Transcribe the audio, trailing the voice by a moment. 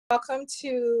Welcome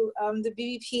to the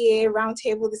BBPA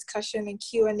Roundtable discussion and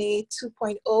Q&A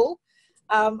 2.0.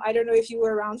 I don't know if you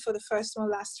were around for the first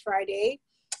one last Friday,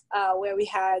 where we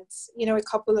had, a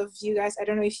couple of you guys. I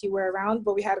don't know if you were around,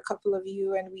 but we had a couple of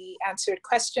you and we answered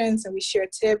questions and we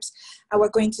shared tips. And we're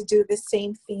going to do the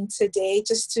same thing today,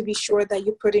 just to be sure that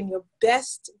you put in your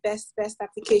best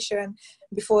application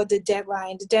before the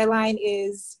deadline. The deadline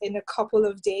is in a couple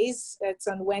of days. It's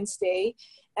on Wednesday.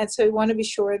 And so we want to be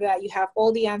sure that you have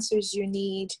all the answers you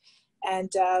need and,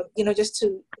 just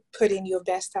to put in your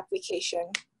best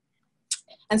application.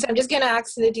 And so I'm just going to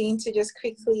ask Nadine to just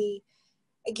quickly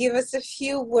give us a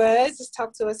few words, just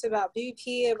talk to us about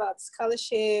BBPA, about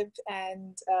scholarship,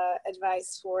 and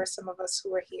advice for some of us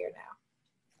who are here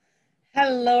now.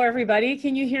 Hello, everybody.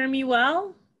 Can you hear me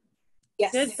well?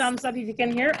 Yes. Good. Thumbs up if you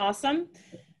can hear. Awesome.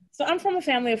 So I'm from a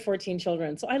family of 14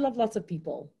 children, so I love lots of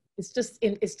people. It's just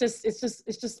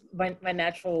my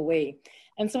natural way.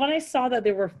 And so when I saw that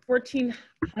there were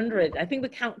 1,400, I think the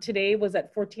count today was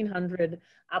at 1,400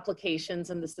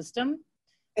 applications in the system.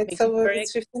 It's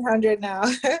 1,500 now.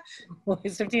 Well,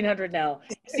 it's 1,500 now.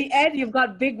 See, Ed, you've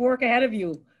got big work ahead of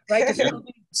you, right?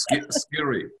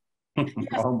 Scary. Yes,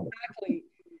 exactly.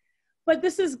 But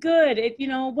this is good.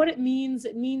 What it means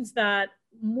that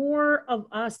more of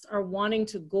us are wanting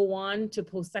to go on to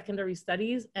post-secondary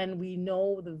studies, and we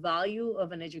know the value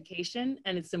of an education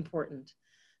and it's important.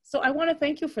 So I want to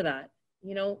thank you for that.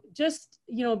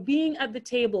 Being at the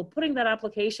table, putting that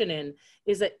application in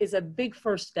is a big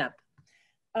first step.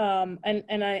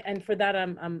 And for that,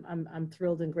 I'm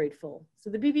thrilled and grateful. So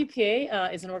the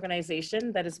BBPA is an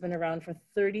organization that has been around for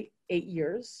 38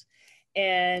 years.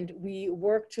 And we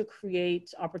work to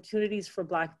create opportunities for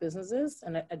Black businesses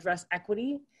and address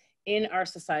equity in our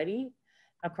society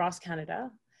across Canada.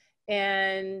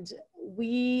 And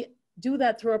we do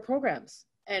that through our programs.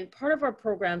 And part of our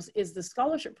programs is the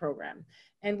scholarship program.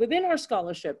 And within our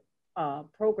scholarship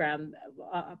program,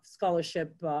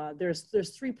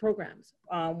 there's three programs.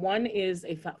 One is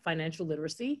a financial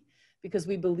literacy, because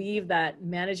we believe that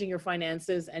managing your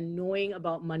finances and knowing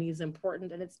about money is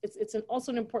important. And it's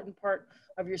also an important part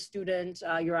of your student,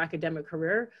 your academic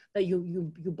career, that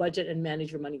you budget and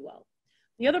manage your money well.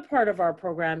 The other part of our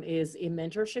program is a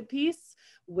mentorship piece,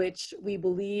 which we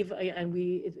believe, and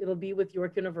it'll be with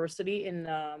York University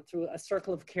through a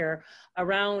circle of care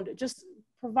around just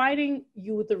providing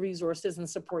you with the resources and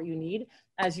support you need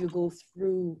as you go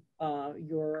through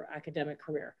your academic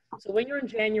career. So when you're in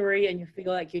January and you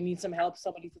feel like you need some help,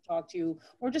 somebody to talk to,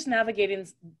 or just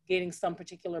navigating some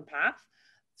particular path,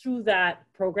 through that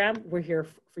program, we're here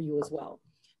for you as well.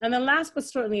 And then last but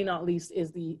certainly not least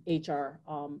is the HR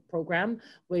program,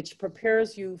 which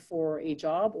prepares you for a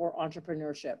job or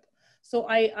entrepreneurship. So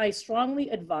I strongly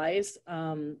advise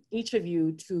each of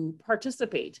you to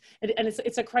participate. And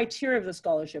it's a criteria of the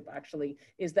scholarship, actually,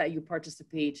 is that you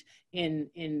participate in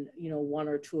one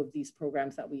or two of these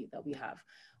programs that we have.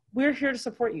 We're here to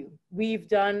support you. We've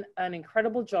done an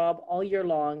incredible job all year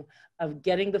long of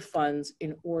getting the funds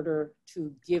in order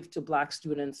to give to Black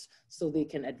students so they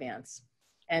can advance.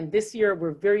 And this year,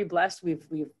 we're very blessed. We've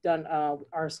done,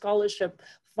 our scholarship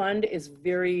fund is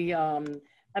very,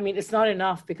 it's not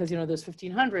enough because, there's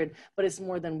 1,500, but it's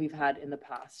more than we've had in the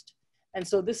past. And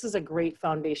so this is a great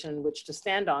foundation in which to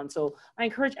stand on. So I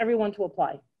encourage everyone to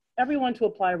apply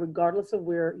regardless of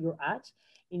where you're at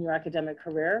in your academic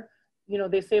career.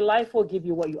 They say life will give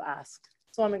you what you ask.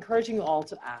 So I'm encouraging you all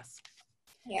to ask.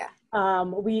 Yeah.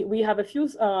 We have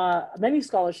many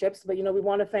scholarships, but we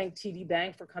want to thank TD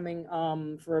Bank for coming,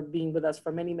 for being with us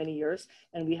for many, many years.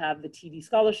 And we have the TD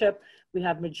Scholarship. We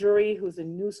have Majuri, who's a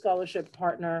new scholarship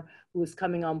partner, who is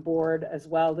coming on board as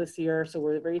well this year. So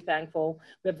we're very thankful.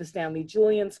 We have the Stanley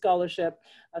Julian Scholarship,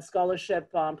 a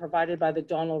scholarship provided by the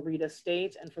Donald Reed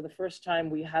Estate. And for the first time,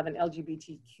 we have an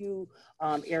LGBTQ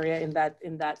area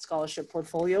in that scholarship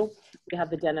portfolio. We have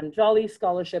the Denham Jolly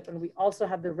Scholarship, and we also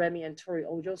have the Remy and Tori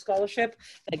Ojo Scholarship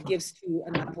that gives to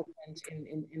an applicant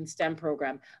in STEM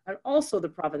program, and also the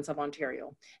province of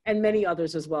Ontario, and many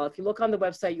others as well. If you look on the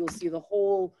website, you'll see the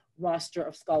whole roster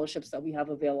of scholarships that we have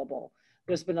available.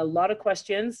 There's been a lot of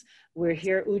questions. We're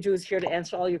here, Uju is here to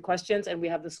answer all your questions, and we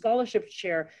have the scholarship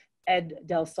chair, Edmund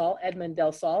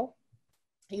Del Sol.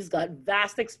 He's got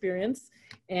vast experience,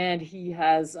 and he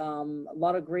has a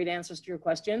lot of great answers to your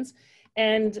questions.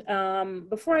 And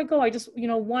before I go, I just,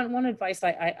 one advice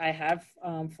I have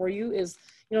for you is,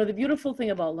 the beautiful thing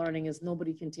about learning is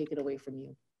nobody can take it away from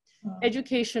you.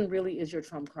 Education really is your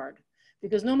trump card,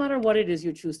 because no matter what it is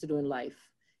you choose to do in life,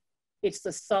 it's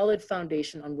the solid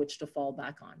foundation on which to fall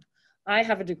back on. I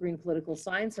have a degree in political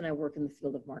science and I work in the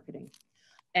field of marketing.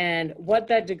 And what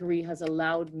that degree has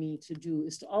allowed me to do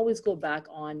is to always go back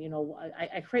on, you know,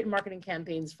 I create marketing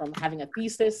campaigns from having a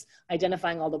thesis,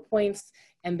 identifying all the points,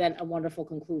 and then a wonderful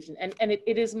conclusion. And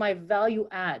it is my value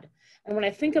add. And when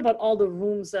I think about all the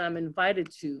rooms that I'm invited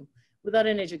to, without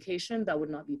an education, that would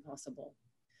not be possible.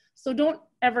 So don't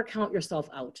ever count yourself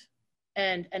out.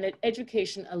 And an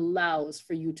education allows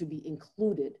for you to be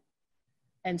included.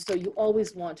 And so you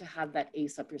always want to have that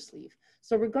ace up your sleeve.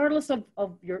 So regardless of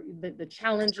the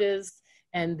challenges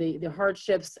and the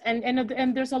hardships,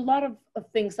 and there's a lot of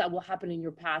things that will happen in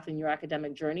your path in your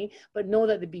academic journey, but know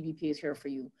that the BBPA is here for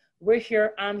you. We're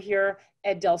here, I'm here,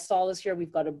 Ed Del Sol is here.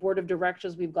 We've got a board of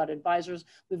directors, we've got advisors,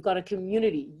 we've got a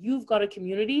community. You've got a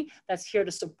community that's here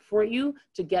to support you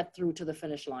to get through to the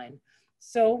finish line.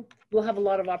 So you'll have a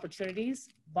lot of opportunities.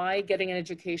 By getting an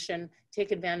education,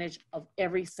 take advantage of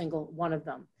every single one of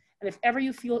them. And if ever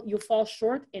you feel you fall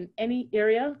short in any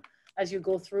area as you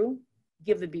go through,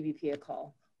 give the BBPA a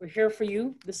call. We're here for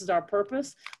you. This is our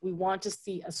purpose. We want to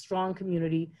see a strong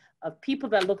community of people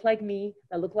that look like me,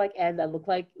 that look like Ed, that look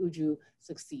like Uju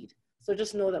succeed. So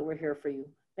just know that we're here for you.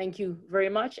 Thank you very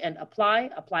much, and apply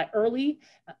early,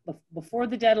 before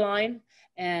the deadline,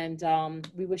 and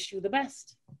we wish you the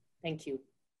best. Thank you.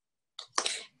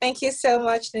 Thank you so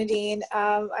much, Nadine.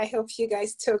 I hope you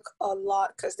guys took a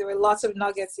lot, because there were lots of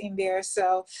nuggets in there.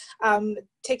 So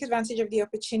take advantage of the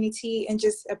opportunity and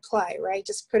just apply, right?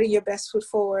 Just putting your best foot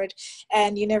forward,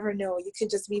 and you never know, you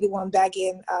could just be the one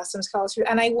bagging some scholarship.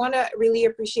 And I want to really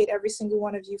appreciate every single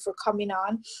one of you for coming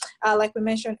on. Like we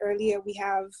mentioned earlier, we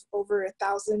have over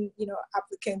 1,000,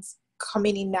 applicants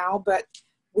coming in now, but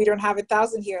we don't have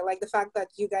 1,000 here. Like the fact that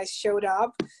you guys showed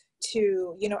up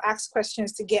to ask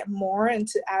questions to get more and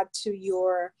to add to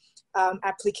your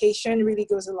application really it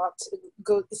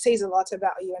says a lot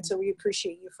about you, and so we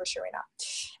appreciate you for showing up.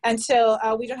 And so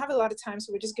we don't have a lot of time,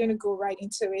 so we're just going to go right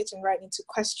into it and right into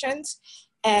questions.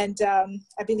 And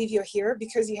I believe you're here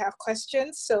because you have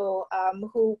questions. So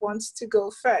who wants to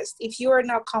go first? If you are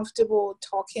not comfortable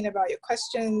talking about your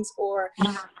questions or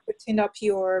putting up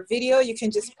your video, you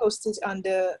can just post it on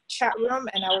the chat room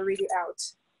and I will read it out.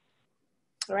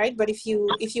 All right, but if you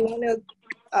want to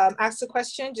ask a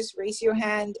question, just raise your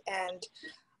hand and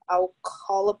I'll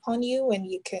call upon you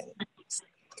and you can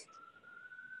speak.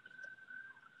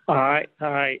 Hi.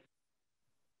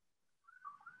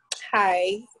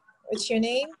 Hi, what's your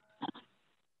name?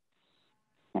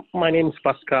 My name is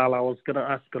Pascal. I was going to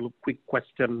ask a quick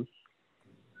question.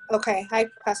 Okay, hi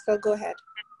Pascal, go ahead.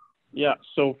 Yeah,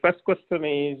 so first question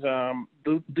is,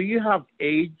 do you have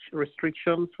age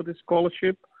restrictions for the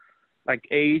scholarship? Like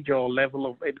age or level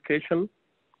of education?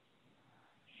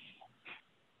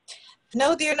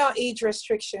 No, there are no age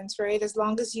restrictions, right? As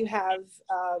long as you have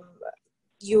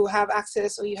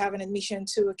access or you have an admission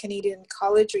to a Canadian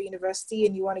college or university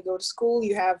and you want to go to school,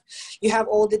 you have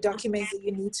all the documents that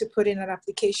you need to put in an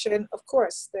application. Of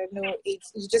course, there are no age.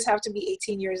 You just have to be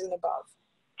 18 years and above,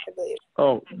 I believe.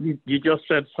 Oh, you just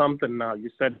said something now.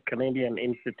 You said Canadian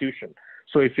institution.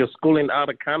 So if you're schooling out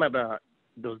of Canada,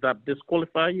 does that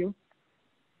disqualify you?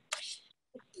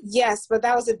 Yes, but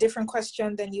that was a different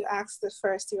question than you asked at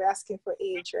first. You were asking for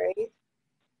age, right?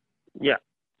 Yeah.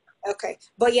 Okay,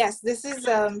 but yes, this is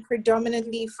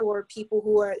predominantly for people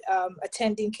who are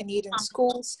attending Canadian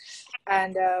schools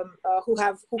and who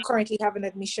currently have an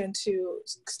admission to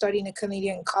study in a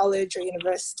Canadian college or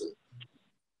university.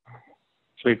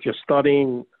 So if you're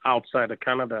studying outside of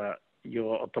Canada,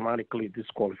 you're automatically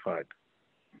disqualified.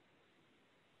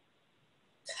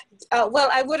 Well,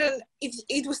 I wouldn't.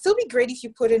 It would still be great if you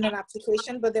put in an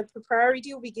application, but the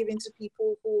priority will be given to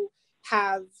people who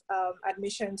have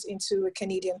admissions into a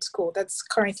Canadian school. That's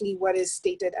currently what is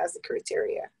stated as the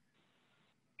criteria.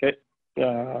 Okay.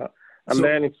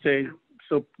 Then it says,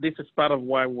 so this is part of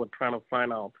why we're trying to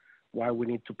find out why we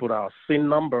need to put our SIN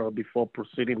number before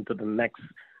proceeding to the next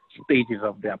stages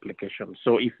of the application.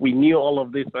 So if we knew all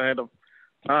of this ahead of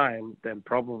time, then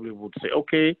probably would say,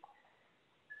 okay,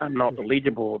 I'm not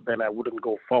eligible, then I wouldn't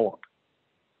go forward.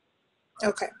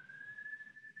 Okay.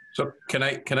 So can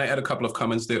I add a couple of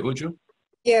comments there, Uju?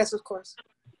 Yes, of course.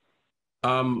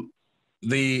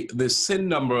 The SIN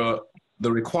number,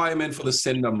 the requirement for the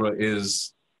SIN number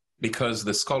is because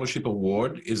the scholarship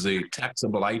award is a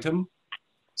taxable item.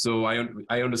 So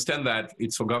I understand that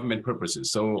it's for government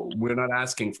purposes. So we're not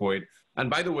asking for it. And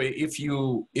by the way, if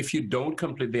you don't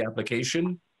complete the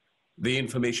application, the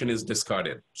information is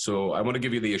discarded. So I want to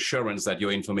give you the assurance that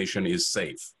your information is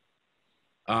safe.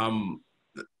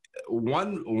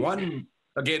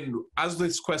 Again, as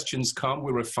these questions come,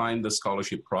 we refine the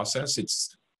scholarship process.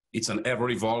 It's an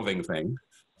ever-evolving thing.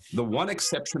 The one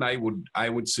exception I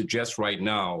would suggest right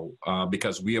now,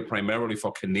 because we are primarily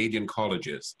for Canadian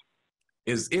colleges,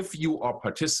 is if you are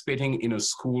participating in a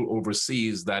school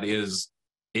overseas that is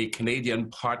a Canadian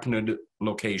partnered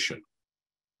location.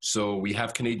 So we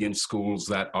have Canadian schools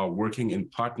that are working in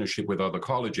partnership with other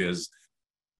colleges.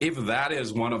 If that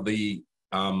is one of the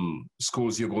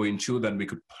schools you're going to, then we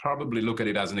could probably look at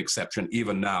it as an exception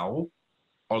even now.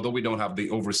 Although we don't have the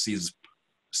overseas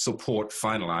support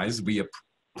finalized, we are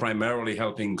primarily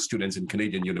helping students in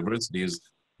Canadian universities.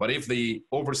 But if the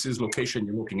overseas location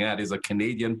you're looking at is a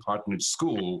Canadian partnered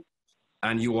school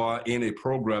and you are in a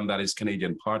program that is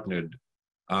Canadian partnered,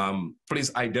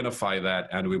 please identify that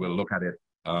and we will look at it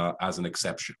as an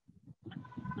exception.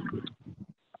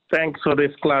 Thanks for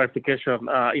this clarification.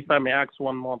 If I may ask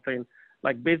one more thing,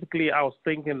 like basically I was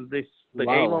thinking the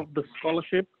aim of the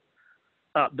scholarship,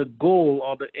 the goal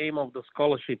or the aim of the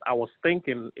scholarship I was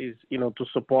thinking is, to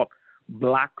support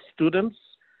Black students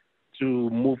to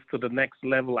move to the next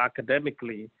level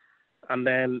academically. And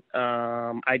then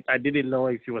I didn't know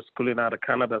if you were schooling out of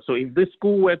Canada. So if this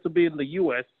school were to be in the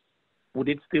US, would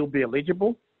it still be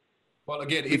eligible? Well,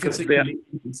 again, if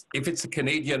it's a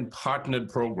Canadian partnered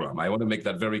program, I want to make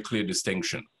that very clear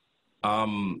distinction.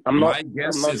 My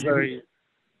guess is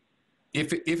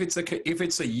if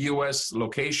it's a U.S.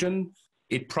 location,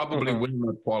 it probably will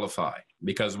not qualify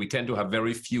because we tend to have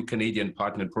very few Canadian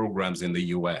partnered programs in the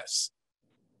U.S.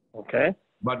 Okay.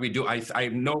 But we do. I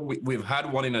know we've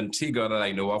had one in Antigua that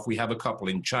I know of. We have a couple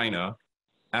in China,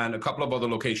 and a couple of other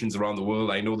locations around the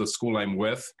world. I know the school I'm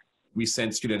with, we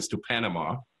send students to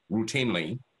Panama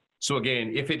routinely. So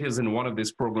again, if it is in one of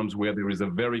these programs where there is a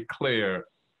very clear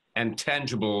and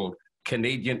tangible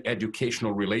Canadian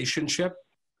educational relationship,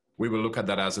 we will look at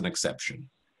that as an exception.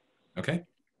 Okay?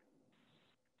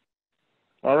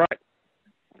 All right.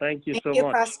 Thank you so much. Thank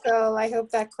you, Pascal. I hope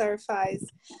that clarifies.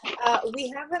 We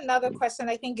have another question.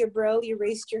 I think, Gabriel, you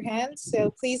raised your hand.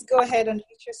 So please go ahead and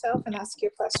unmute yourself and ask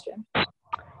your question.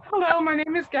 Hello, my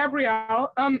name is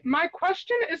Gabrielle. My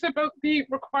question is about the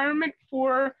requirement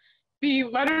for the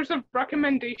letters of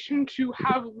recommendation to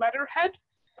have letterhead.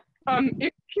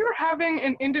 If you're having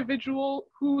an individual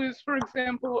who is, for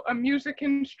example, a music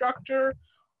instructor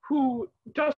who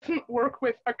doesn't work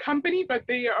with a company, but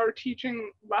they are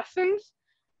teaching lessons,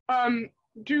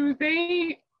 do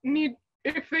they need,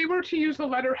 if they were to use a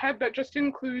letterhead that just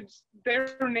includes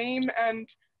their name and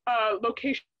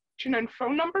location and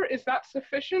phone number, is that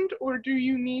sufficient, or do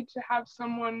you need to have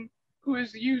someone who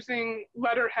is using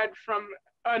letterhead from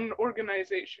an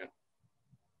organization?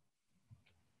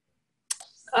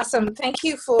 Awesome, thank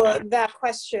you for that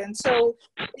question. So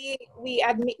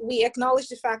we acknowledge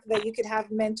the fact that you could have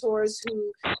mentors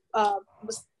who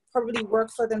probably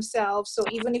work for themselves. So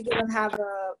even if they don't have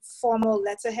a formal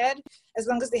letterhead, as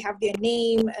long as they have their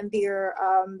name and their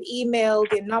email,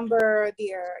 their number,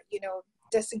 their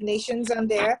designations on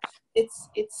there,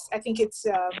 I think it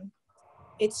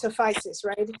suffices,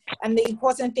 right? And the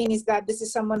important thing is that this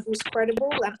is someone who's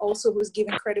credible and also who's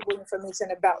giving credible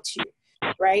information about you,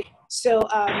 right? So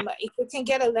if we can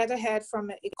get a letterhead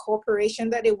from a corporation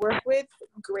that they work with,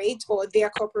 great, or their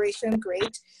corporation,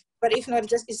 great. But if not,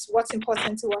 it's what's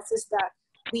important to us is that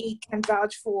we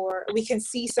can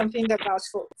see something that vouches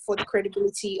for the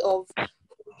credibility of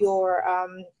your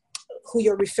who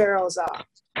your referrals are,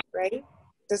 right?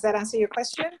 Does that answer your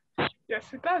question? Yes,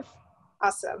 it does.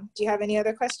 Awesome. Do you have any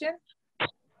other question?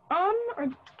 I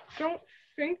don't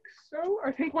think so.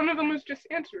 I think one of them was just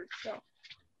answered, so.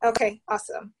 Okay,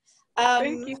 awesome.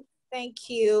 Thank you. Thank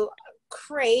you.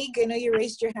 Craig, I know you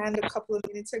raised your hand a couple of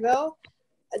minutes ago.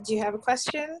 Do you have a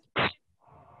question?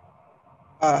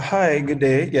 Hi, good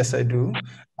day. Yes, I do.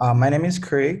 My name is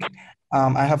Craig.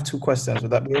 I have two questions.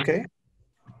 Would that be okay?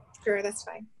 Sure, that's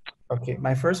fine. Okay,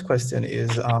 my first question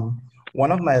is,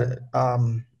 one of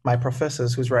my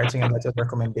professors who's writing a letter of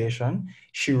recommendation,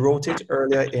 she wrote it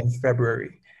earlier in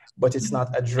February, but it's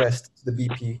not addressed to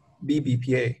the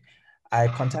BBPA. I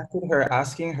contacted her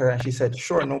asking her, and she said,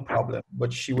 sure, no problem,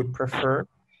 but she would prefer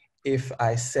if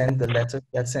I send the letter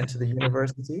that sent to the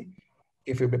university,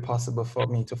 if it would be possible for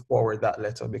me to forward that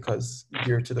letter, because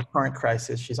due to the current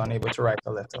crisis, she's unable to write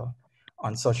a letter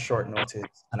on such short notice.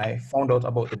 And I found out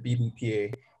about the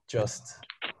BBPA just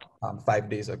 5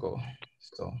 days ago.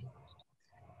 So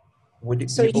would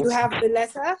it so be you okay? have the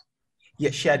letter?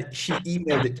 Yeah, she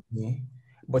emailed it to me,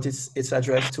 but it's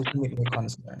addressed to whom it may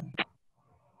concern.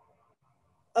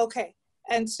 Okay.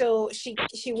 And so she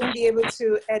wouldn't be able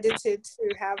to edit it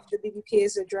to have the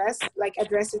BBPA's address, like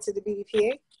address it to the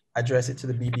BBPA? Address it to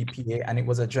the BBPA, and it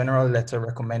was a general letter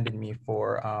recommending me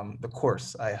for the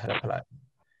course I had applied.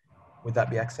 Would that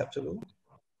be acceptable?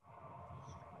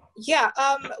 Yeah,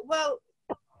 well,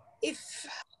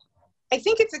 I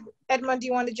think it's Edmund, do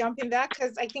you want to jump in that?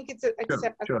 Because I think it's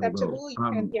acceptable. You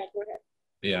can, yeah, go ahead.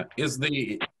 Yeah, is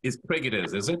Craig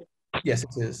is it? Yes, it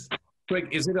is. Craig,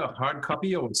 is it a hard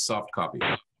copy or a soft copy?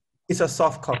 It's a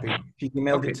soft copy. She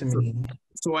emailed it to me.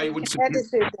 So I would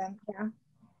suggest, then, yeah.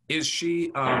 Is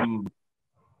she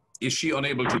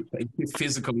unable to,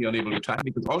 physically unable to type?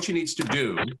 Because all she needs to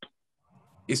do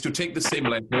is to take the same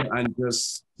letter and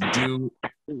just do.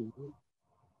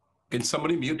 Can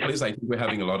somebody mute, please? I think we're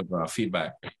having a lot of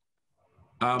feedback.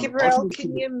 Gabrielle,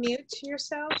 can you mute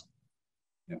yourself?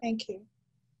 Yeah. Thank you.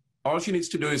 All she needs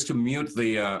to do is to mute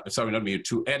the,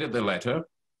 to edit the letter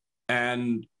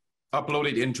and upload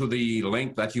it into the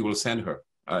link that you will send her.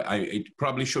 It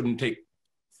probably shouldn't take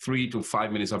 3 to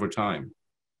 5 minutes of her time.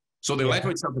 So the letter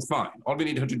itself is fine. All we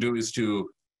need her to do is to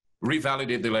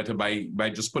revalidate the letter by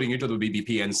just putting it to the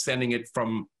BBPA and sending it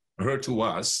from her to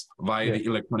us via the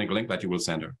electronic link that you will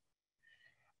send her.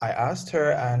 I asked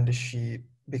her, and she,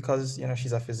 because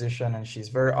she's a physician and she's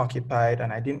very occupied,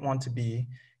 and I didn't want to be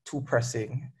too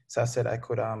pressing, so I said I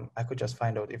could just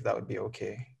find out if that would be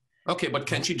okay. Okay, but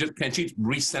can she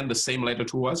resend the same letter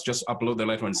to us? Just upload the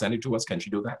letter and send it to us. Can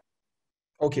she do that?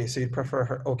 Okay, so you'd prefer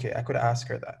her? Okay, I could ask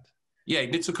her that. Yeah,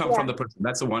 it needs to come from the person.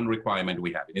 That's the one requirement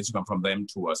we have. It needs to come from them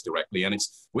to us directly, and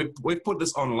we've put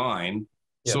this online,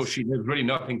 so there's really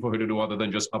nothing for her to do other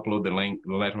than just upload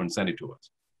the letter and send it to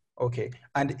us. Okay,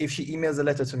 and if she emails the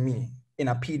letter to me in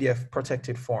a PDF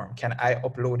protected form, can I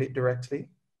upload it directly?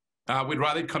 We'd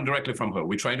rather it come directly from her.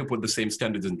 We're trying to put the same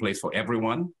standards in place for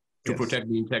everyone to protect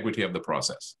the integrity of the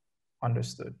process.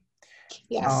 Understood.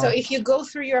 Yeah, so if you go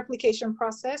through your application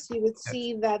process, you would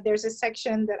see that there's a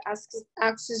section that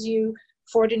asks you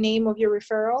for the name of your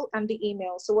referral and the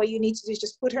email. So what you need to do is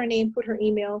just put her name, put her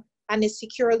email, and a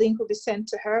secure link will be sent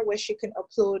to her where she can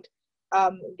upload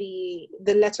the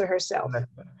letter herself.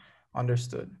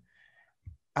 Understood.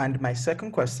 And my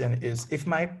second question is, if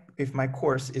my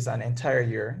course is an entire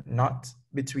year, not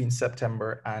between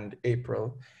September and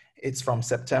April, it's from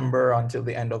September until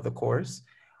the end of the course,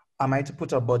 am I to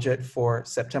put a budget for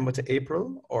September to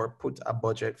April, or put a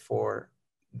budget for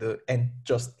the end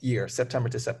just year, September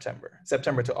to September,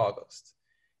 September to August,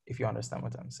 if you understand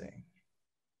what I'm saying?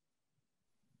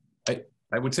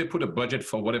 I would say put a budget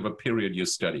for whatever period you're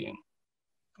studying.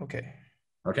 Okay.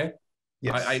 Okay?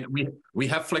 Yes. We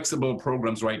have flexible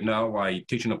programs right now. I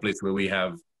teach in a place where we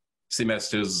have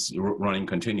semesters running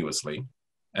continuously,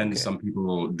 and some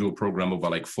people do a program over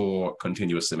like 4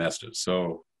 continuous semesters.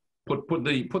 So put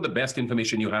the best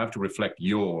information you have to reflect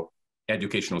your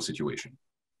educational situation.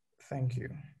 Thank you.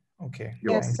 Okay.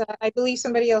 Yes, I believe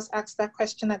somebody else asked that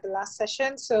question at the last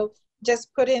session. So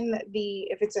just put in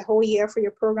if it's a whole year for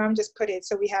your program, just put it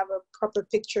so we have a proper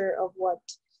picture of what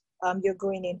you're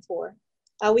going in for.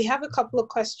 We have a couple of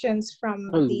questions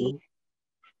from the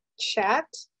chat.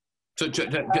 So,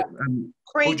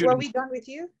 Craig, were we done with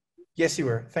you? Yes, you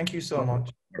were. Thank you so much.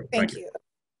 Thank you.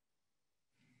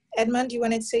 Edmund, do you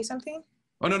want to say something?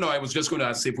 Oh, no, I was just going to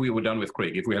ask if we were done with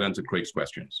Craig, if we had answered Craig's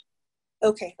questions.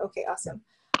 Okay, awesome.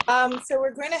 So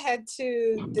we're going to head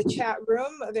to the chat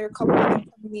room. There are a couple of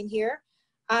them coming in here.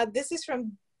 This is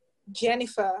from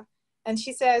Jennifer, and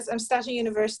she says, I'm starting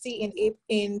university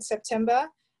in September,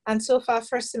 and so far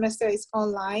first semester is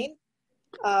online.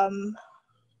 I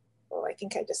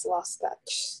think I just lost that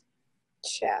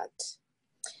chat.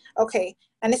 Okay,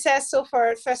 and it says so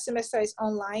far first semester is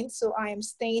online, so I am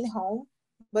staying home,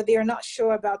 but they are not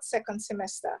sure about second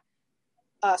semester.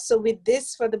 So with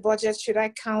this for the budget, should I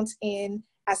count in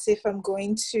as if I'm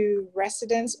going to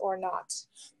residence or not?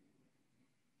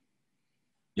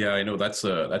 Yeah, I know that's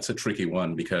a tricky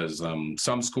one, because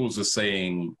some schools are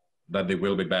saying that they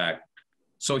will be back.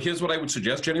 So here's what I would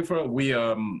suggest, Jennifer. We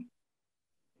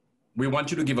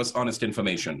want you to give us honest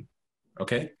information,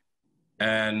 okay?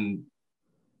 And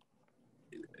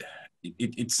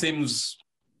it seems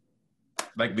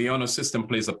like the honor system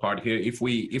plays a part here. If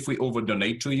we over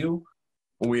donate to you,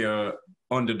 we are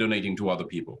under donating to other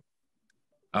people.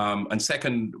 And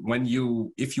second,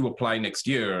 if you apply next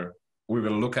year, we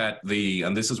will look at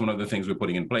and this is one of the things we're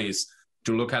putting in place,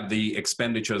 to look at the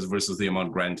expenditures versus the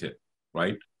amount granted,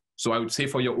 right? So I would say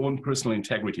for your own personal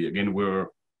integrity, again, we're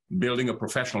building a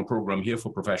professional program here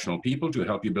for professional people to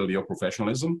help you build your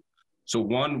professionalism. So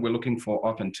one, we're looking for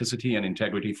authenticity and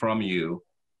integrity from you,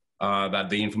 that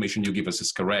the information you give us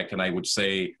is correct. And I would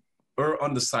say, err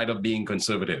on the side of being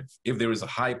conservative. If there is a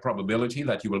high probability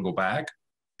that you will go back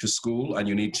to school and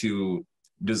you need to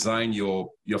design your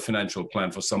financial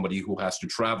plan for somebody who has to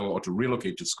travel or to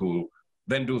relocate to school,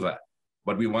 then do that.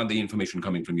 But we want the information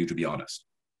coming from you to be honest.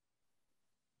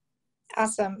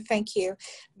 Awesome, thank you.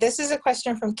 This is a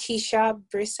question from Keisha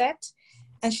Brissett.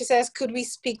 And she says, could we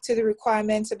speak to the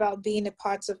requirements about being a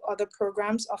part of other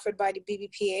programs offered by the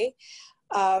BBPA?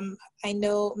 I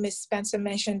know Ms. Spencer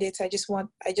mentioned it. I just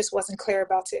wasn't clear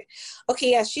about it.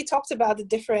 Okay, yes, she talked about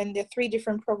the three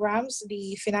different programs,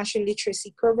 the financial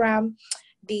literacy program,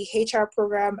 the HR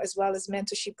program, as well as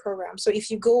mentorship program. So if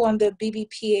you go on the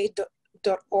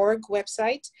bbpa.org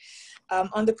website,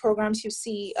 on the programs, you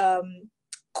see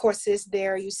courses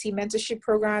there. You see mentorship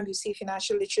program, you see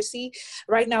financial literacy.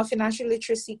 Right now, financial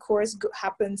literacy course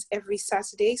happens every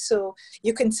Saturday. So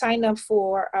you can sign up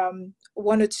for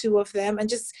one or two of them and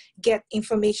just get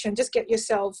information, just get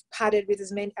yourself padded with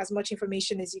as much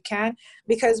information as you can,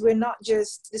 because the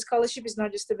scholarship is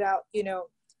not just about,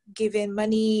 giving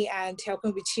money and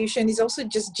helping with tuition. Is also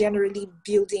just generally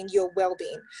building your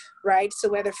well-being, right? So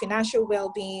whether financial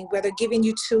well-being, whether giving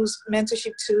you tools,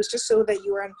 mentorship tools, just so that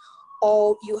you are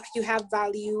you have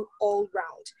value all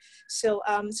round. So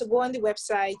so go on the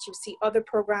website, you see other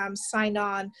programs, sign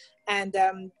on, and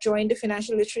join the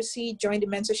financial literacy, join the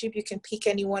mentorship. You can pick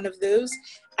any one of those,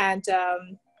 and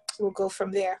we'll go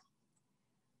from there.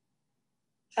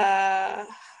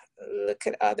 Look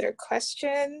at other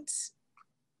questions.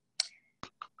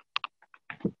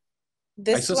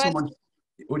 I saw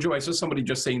somebody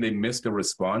just saying they missed a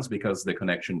response because the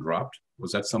connection dropped.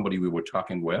 Was that somebody we were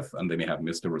talking with and they may have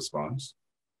missed a response?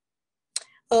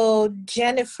 Oh,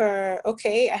 Jennifer.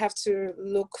 Okay, I have to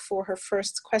look for her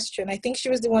first question. I think she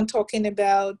was the one talking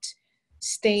about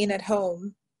staying at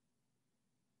home.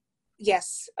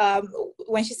 Yes,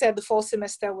 when she said the fall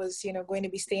semester was, going to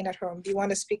be staying at home. Do you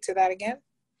want to speak to that again?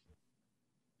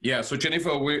 Yeah, so Jennifer,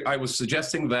 I was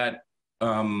suggesting that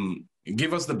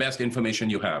give us the best information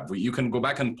you have. You can go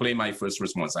back and play my first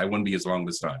response. I won't be as long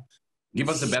this time. Give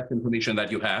us the best information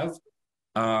that you have.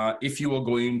 If you are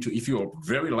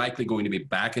very likely going to be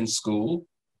back in school,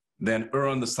 then err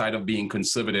on the side of being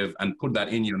conservative and put that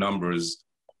in your numbers,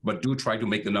 but do try to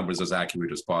make the numbers as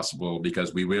accurate as possible,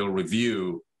 because we will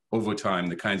review over time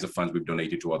the kinds of funds we've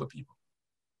donated to other people.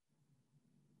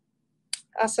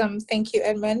 Awesome, thank you,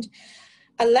 Edmund.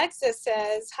 Alexa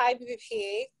says, hi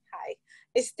BBPA, hi.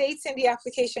 It states in the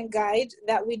application guide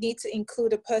that we need to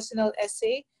include a personal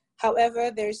essay. However,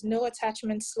 there's no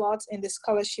attachment slot in the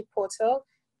scholarship portal.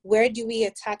 Where do we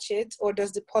attach it? Or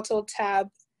does the portal tab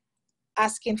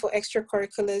asking for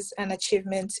extracurriculars and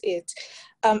achievements it?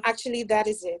 Actually, that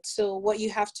is it. So what you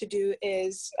have to do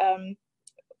is,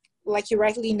 like you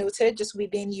rightly noted, just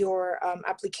within your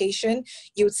application,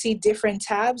 you would see different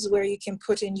tabs where you can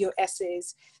put in your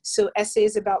essays. So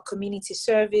essays about community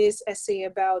service, essay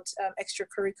about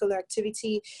extracurricular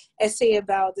activity, there's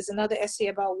another essay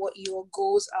about what your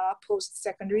goals are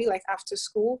post-secondary, like after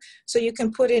school. So you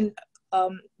can put in,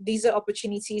 these are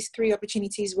three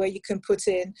opportunities where you can put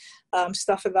in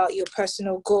stuff about your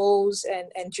personal goals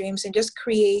and dreams, and just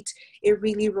create a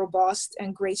really robust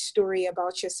and great story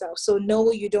about yourself. So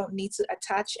no, you don't need to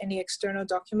attach any external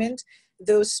document.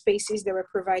 Those spaces that were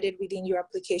provided within your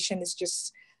application is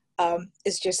just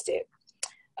it.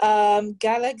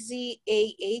 Galaxy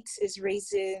A8 is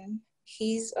raising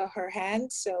his or her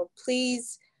hand. So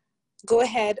please go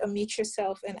ahead, unmute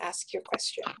yourself and ask your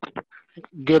question.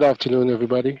 Good afternoon,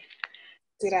 everybody.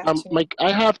 Good afternoon. Mike,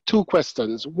 I have two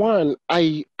questions. One,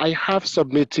 I have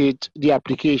submitted the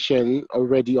application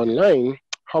already online.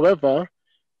 However,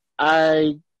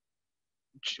 I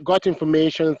got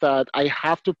information that I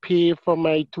have to pay for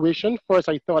my tuition. First,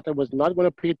 I thought I was not going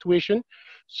to pay tuition.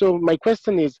 So my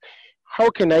question is, how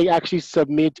can I actually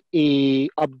submit a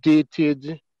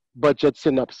updated budget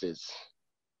synopsis?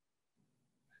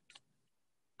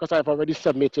 Because I've already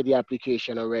submitted the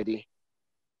application already.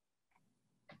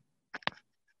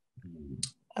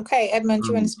 Okay, Edmund, do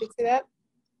you want to speak to that?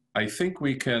 I think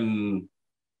we can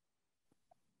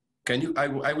you,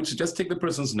 I would suggest take the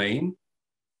person's name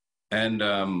and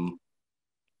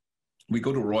we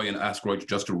go to Roy and ask Roy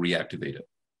just to reactivate it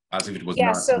as if it was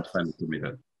not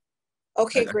submitted.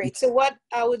 Okay, great. So what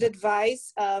I would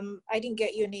advise, I didn't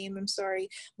get your name, I'm sorry,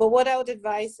 but what I would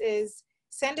advise is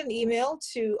send an email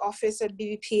to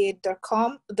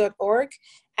office@bbpa.org,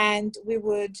 and we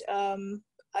would,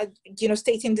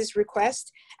 stating this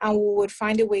request, and we would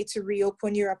find a way to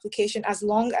reopen your application as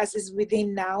long as it's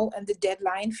within now and the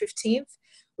deadline 15th.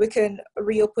 We can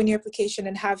reopen your application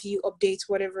and have you update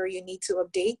whatever you need to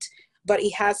update, but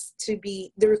it has to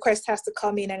be, the request has to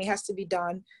come in and it has to be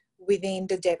done within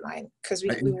the deadline, because we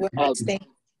wouldn't extend it.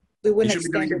 You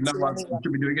should be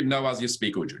doing it now as you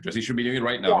speak, Uju. You should be doing it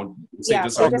right now. Yeah,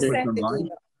 so just send the email.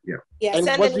 Yeah,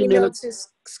 send an email to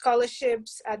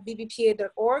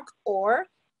scholarships@bbpa.org or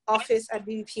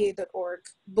office@bbpa.org.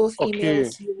 Both Okay.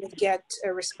 emails, you would get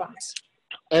a response.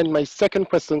 And my second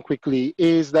question quickly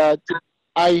is that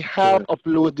I have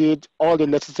uploaded all the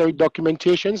necessary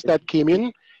documentations that came in,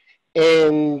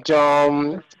 and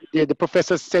the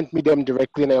professor sent me them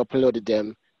directly and I uploaded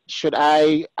them. Should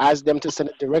I ask them to send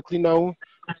it directly now?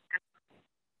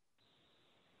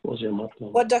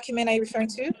 What document are you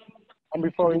referring to? I'm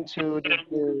referring to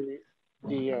the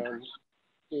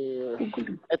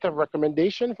letter of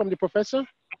recommendation from the professor.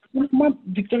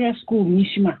 Victoria School,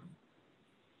 Mishima.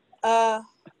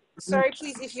 Sorry,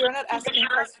 please, if you're not asking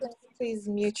questions, please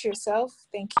mute yourself.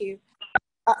 Thank you.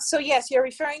 So yes, you're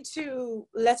referring to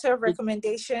letter of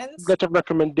recommendations. Letter of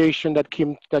recommendation that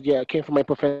came from my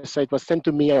professor. It was sent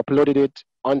to me. I uploaded it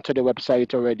onto the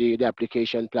website already, the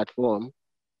application platform.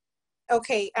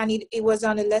 Okay, and it was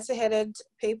on a letterheaded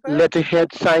paper?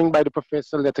 Letterhead signed by the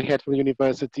professor, letterhead from the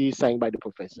university signed by the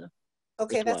professor.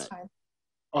 Okay, that's fine.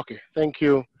 Okay, thank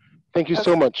you. Thank you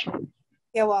so much.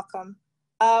 You're welcome.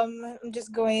 I'm just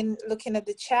looking at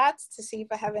the chat to see if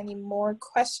I have any more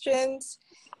questions.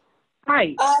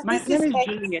 Hi, my name is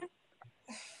Julia.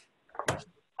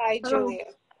 Hi, Julia.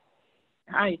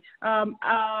 Hi.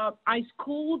 I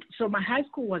schooled, so my high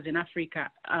school was in Africa.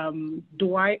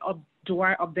 Do I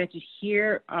update it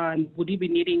here? Would you be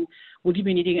needing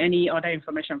any other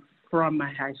information from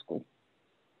my high school?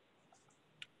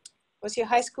 Was your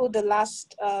high school the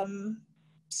last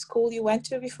school you went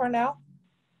to before now?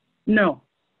 No.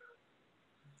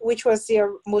 Which was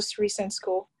your most recent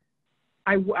school?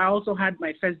 I also had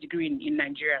my first degree in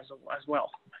Nigeria as well.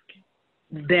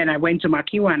 Then I went to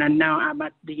Makiwan, and now I'm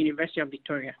at the University of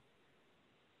Victoria.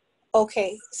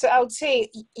 Okay, so I would say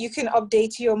you can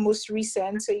update your most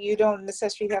recent, so you don't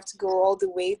necessarily have to go all the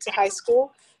way to high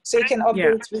school. So you can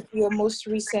update with your most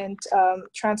recent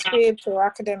transcript or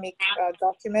academic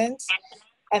documents,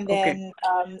 and then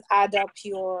add up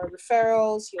your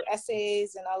referrals, your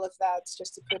essays, and all of that,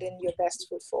 just to put in your best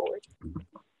foot forward.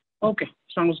 Okay,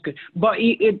 sounds good. But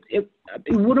it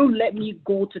wouldn't let me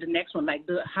go to the next one. Like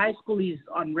the high school is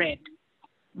on red,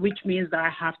 which means that I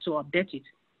have to update it.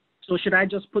 So should I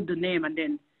just put the name and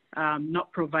then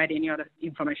not provide any other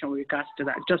information with regards to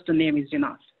that? Just the name is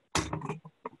enough.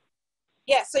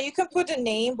 Yeah, so you can put a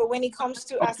name, but when it comes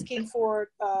to asking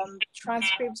for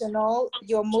transcripts and all,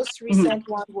 your most recent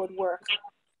one would work.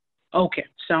 Okay,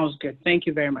 sounds good. Thank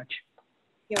you very much.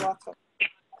 You're welcome.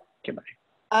 Okay, bye.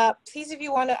 Please, if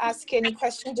you want to ask any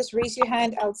question, just raise your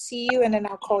hand. I'll see you, and then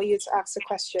I'll call you to ask a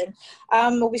question.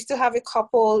 We still have a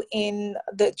couple in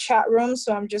the chat room,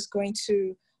 so I'm just going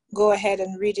to go ahead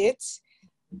and read it.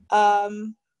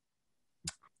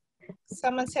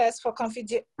 Someone says, for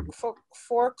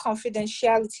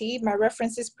confidentiality, my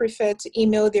references prefer to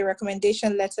email their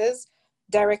recommendation letters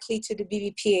directly to the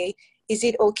BBPA. Is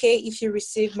it okay if you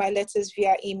receive my letters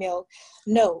via email?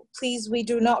 No, please, we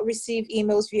do not receive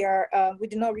emails via, we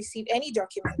do not receive any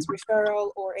documents,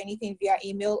 referral or anything via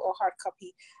email or hard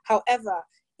copy. However,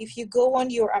 if you go on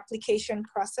your application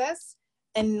process,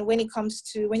 and when you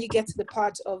get to the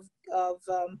part of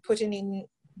putting in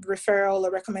referral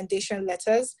or recommendation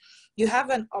letters, you have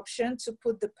an option to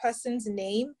put the person's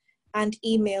name and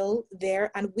email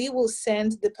there, and we will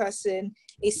send the person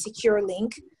a secure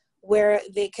link where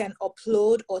they can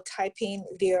upload or type in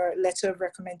their letter of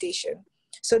recommendation.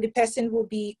 So the person will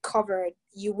be covered.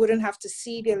 You wouldn't have to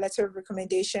see their letter of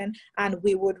recommendation, and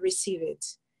we would receive it.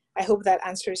 I hope that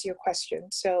answers your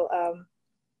question. So,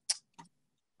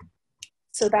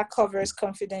 so that covers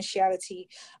confidentiality.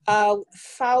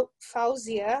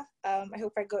 Fauzia, I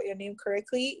hope I got your name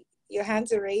correctly. Your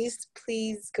hands are raised.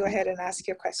 Please go ahead and ask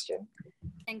your question.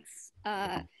 Thanks.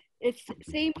 It's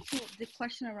same to the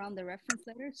question around the reference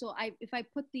letter. So if I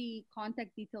put the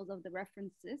contact details of the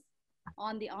references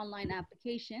on the online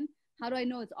application, how do I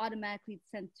know it's automatically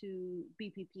sent to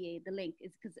BBPA, the link?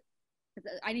 Is because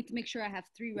I need to make sure I have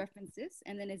 3 references,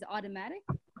 and then is it automatic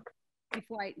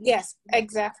before I? Yes,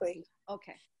 exactly.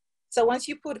 Okay. So once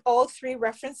you put all 3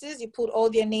 references, you put all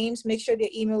their names, make sure their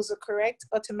emails are correct,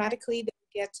 automatically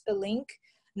they get a link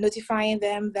notifying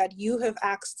them that you have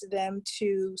asked them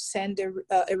to send a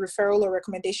referral or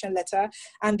recommendation letter,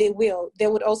 and they will. They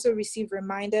would also receive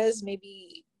reminders.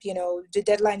 Maybe, you know, the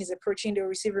deadline is approaching, they'll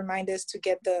receive reminders to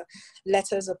get the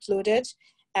letters uploaded.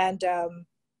 And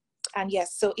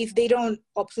yes, so if they don't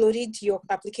upload it, your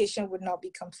application would not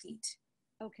be complete.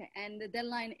 Okay, and the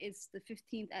deadline is the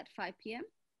 15th at 5 p.m.?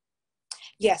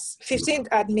 Yes, 15th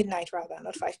at midnight rather,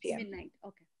 not 5 p.m. Midnight,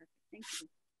 okay, perfect, thank you.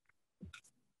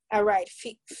 All right,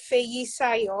 Feyi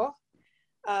Sayo,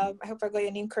 I hope I got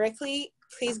your name correctly.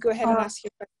 Please go ahead and ask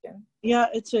your question. Yeah,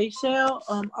 it's Feyi Sayo.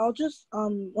 I'll just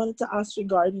wanted to ask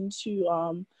regarding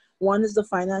to one is the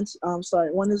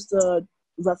one is the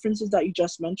references that you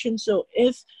just mentioned. So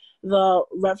if the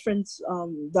reference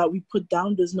that we put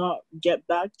down does not get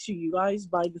back to you guys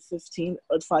by the 15th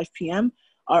at 5 p.m.,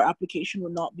 our application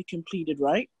will not be completed,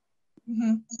 right?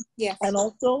 Mm-hmm. Yes. And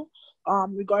also,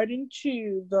 regarding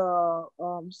to the,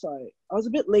 sorry, I was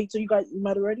a bit late, so you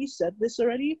might have already said this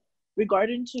already.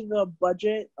 Regarding to the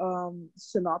budget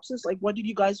synopsis, like what did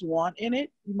you guys want in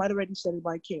it? You might have already said it,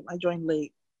 but I joined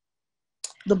late.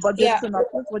 The budget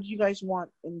synopsis, what do you guys want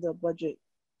in the budget?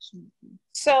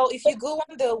 So if you go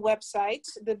on the website,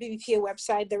 the BBPA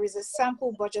website, there is a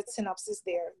sample budget synopsis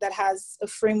there that has a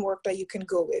framework that you can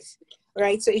go with,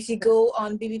 right? So if you go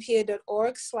on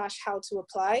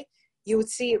bbpa.org/how-to-apply, you would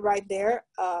see it right there,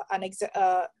 a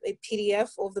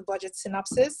PDF of the budget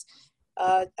synopsis,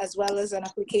 as well as an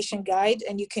application guide,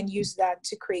 and you can use that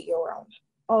to create your own.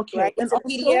 Okay. Right? And it's a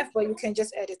PDF, but you can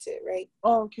just edit it, right?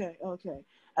 Okay.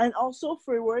 And also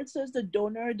for where it says the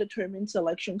donor determined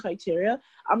selection criteria,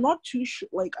 I'm not too sure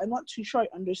I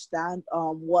understand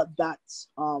what that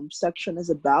section is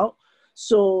about.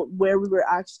 So where we were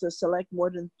asked to select more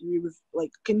than 3 with,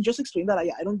 like, can you just explain that?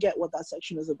 I don't get what that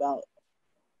section is about.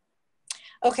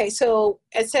 Okay, so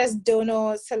it says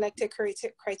donor selected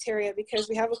criteria because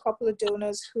we have a couple of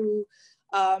donors who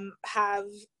have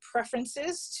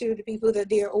preferences to the people that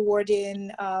they're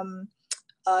awarding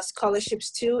scholarships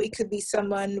to. It could be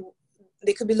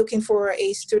they could be looking for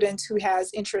a student who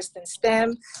has interest in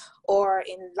STEM or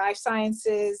in life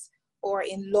sciences or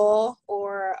in law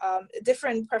or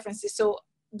different preferences. So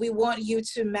we want to be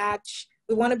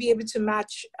able to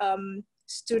match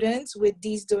students with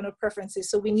these donor preferences.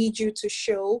 So we need you to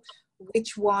show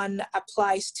which one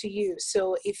applies to you.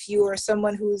 So if you are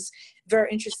someone who's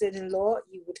very interested in law,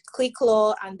 you would click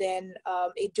law, and then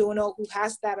a donor who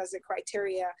has that as a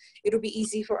criteria, it'll be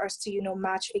easy for us to,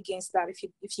 match against that, if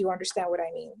you understand what I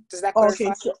mean. Does that clarify?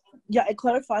 Okay, so yeah, it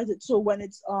clarifies it. So when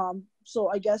it's so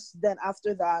I guess then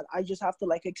after that, I just have to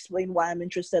explain why I'm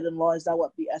interested in law. Is that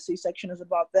what the essay section is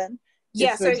about then?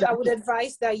 Yeah, so I would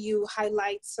advise that you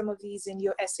highlight some of these in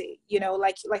your essay.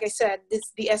 Like I said,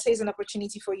 the essay is an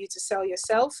opportunity for you to sell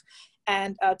yourself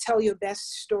and tell your best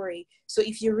story. So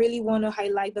if you really want to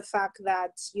highlight the fact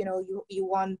that, you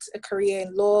want a career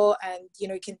in law and,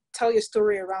 you can tell your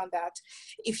story around that.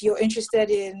 If you're interested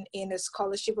in a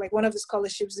scholarship, like one of the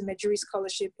scholarships, the Majuri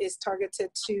Scholarship, is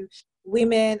targeted to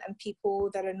women and people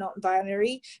that are not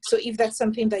binary. So if that's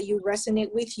something that you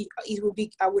resonate with,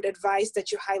 I would advise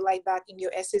that you highlight that in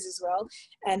your essays as well.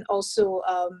 And also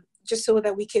just so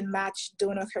that we can match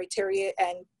donor criteria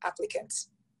and applicants.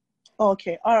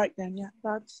 Okay, all right then, yeah,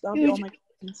 that'll be all my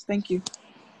questions. Thank you.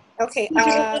 Okay,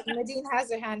 Nadine has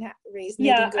her hand raised.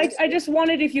 Nadine, yeah, I just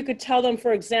wondered if you could tell them,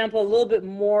 for example, a little bit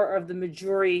more of the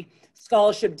Majuri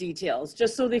scholarship details,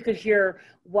 just so they could hear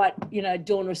what,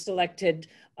 donor selected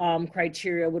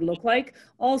criteria would look like.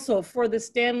 Also, for the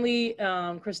Stanley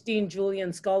Christine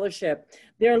Julian Scholarship,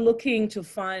 they're looking to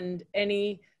fund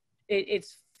that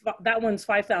one's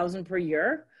 $5,000 per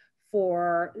year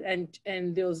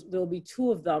and there'll be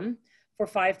 2 of them for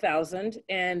 $5,000,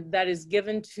 and that is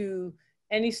given to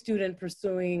any student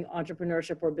pursuing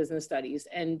entrepreneurship or business studies.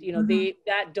 And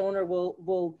that donor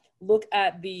will look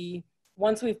at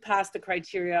once we've passed the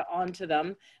criteria onto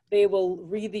them, they will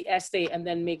read the essay and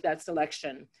then make that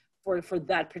selection for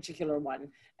that particular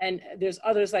one. And there's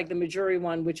others like the Majuri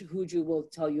one, which Huju will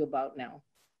tell you about now.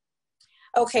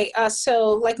 Okay,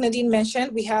 so like Nadine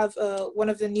mentioned, we have one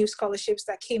of the new scholarships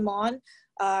that came on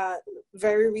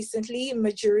very recently,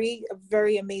 Majuri, a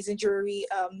very amazing jury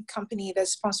company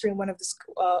that's sponsoring one of the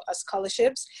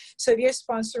scholarships. So they're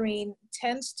sponsoring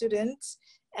 10 students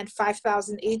and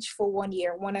 $5,000 each for 1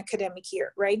 year, 1 academic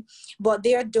year, right? But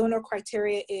their donor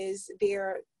criteria is they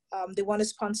want to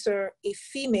sponsor a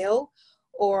female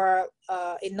or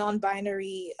a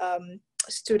non-binary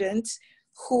student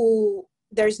who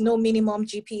there's no minimum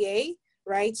GPA,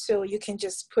 right? So you can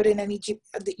just put in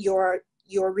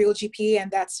your real GPA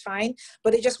and that's fine.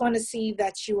 But they just want to see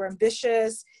that you're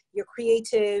ambitious, you're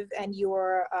creative, and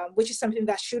you're, which is something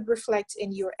that should reflect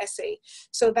in your essay.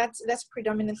 So that's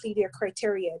predominantly their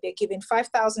criteria. They're giving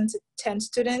 5,000 to 10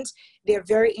 students. They're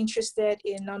very interested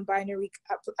in non-binary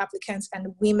applicants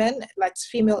and women, like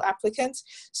female applicants.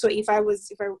 So if our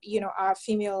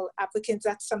female applicants,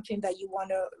 that's something that you want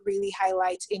to really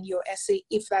highlight in your essay,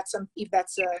 if that's a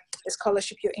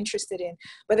scholarship you're interested in.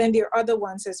 But then there are other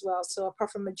ones as well. So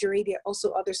apart from Majuri, there are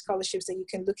also other scholarships that you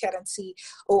can look at and see,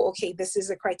 oh, okay, this is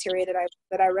a criteria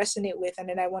that I resonate with, and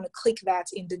then I want to click that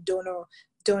in the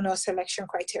donor selection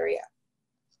criteria.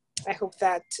 I hope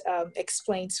that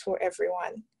explains for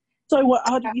everyone. Sorry, what?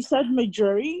 How did you said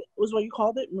majority was what you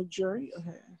called it? Majority.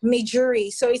 Okay.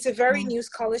 Majority. So it's a very new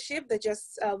scholarship that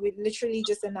just we literally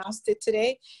just announced it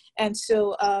today, and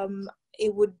so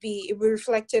it will be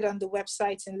reflected on the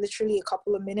website in literally a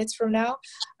couple of minutes from now.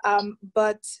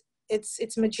 But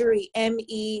it's Majuri,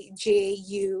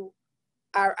 MEJURI.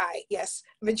 Yes,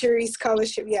 Majuri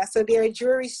Scholarship. Yeah, so they're a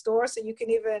jewelry store, so you can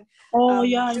even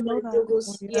Yeah, I know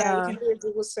that. Yeah, you can do a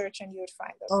Google search and you would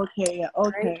find them. Okay, yeah,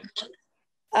 okay. Right?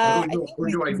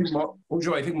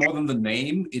 Uju, I think more than the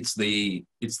name, it's the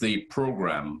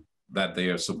program that they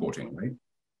are supporting, right?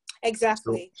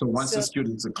 Exactly. So once the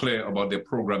students are clear about their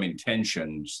program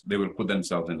intentions, they will put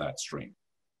themselves in that stream.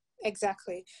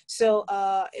 Exactly. So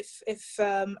if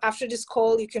after this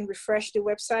call, you can refresh the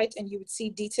website and you would see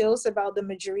details about the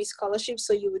Majuri Scholarship.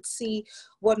 So you would see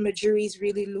what Majuri is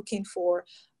really looking for,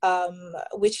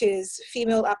 which is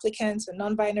female applicants or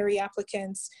non-binary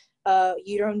applicants.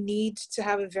 You don't need to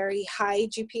have a very high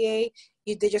GPA.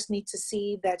 They just need to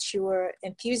see that you're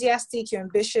enthusiastic, you're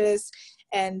ambitious,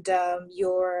 and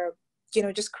you're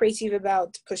just creative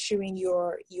about pursuing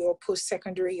your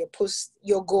post-secondary,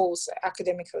 your goals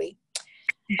academically.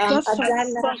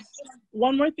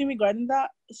 One more thing regarding that.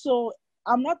 So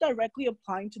I'm not directly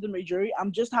applying to the majority.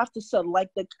 I'm just have to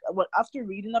select after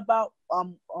reading about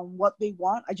what they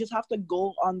want. I just have to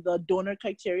go on the donor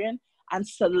criterion and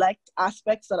select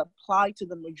aspects that apply to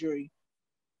the majority.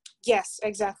 Yes,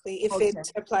 exactly. If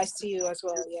it applies to you as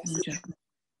well, yes. Okay.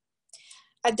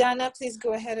 Adana, please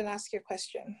go ahead and ask your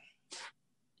question.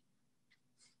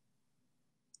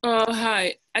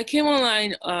 Hi, I came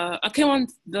online, I came on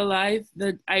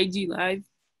the IG live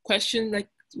question like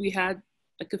we had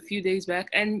like a few days back,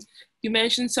 and you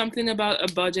mentioned something about a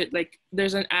budget, like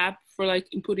there's an app for like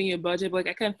inputting your budget, but like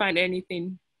I can't find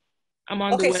anything. I'm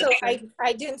on the website. Okay, so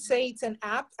I didn't say it's an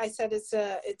app. I said it's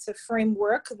a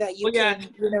framework that you can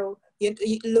you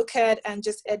look at and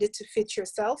just edit to fit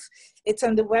yourself. It's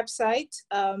on the website.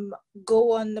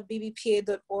 Go on the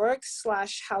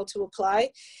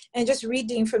bbpa.org/how-to-apply and just read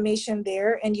the information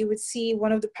there, and you would see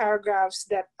one of the paragraphs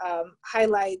that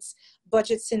highlights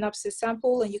budget synopsis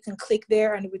sample, and you can click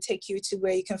there and it would take you to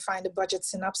where you can find the budget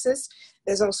synopsis.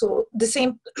 There's also the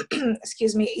same,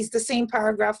 excuse me, it's the same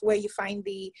paragraph where you find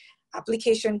the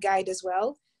application guide as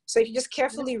well. So if you just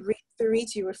carefully read through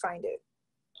it, you would find it.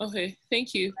 Okay,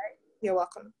 thank you. You're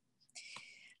welcome.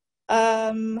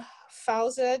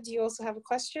 Fauza, do you also have a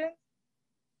question?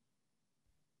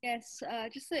 Yes,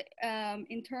 just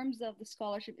in terms of the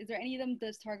scholarship, is there any of them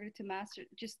that's targeted to master,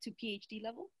 just to PhD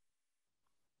level?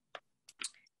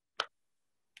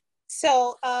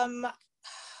 So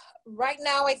right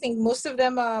now, I think most of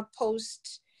them are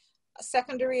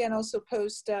post-secondary and also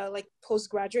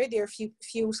postgraduate. There are a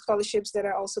few scholarships that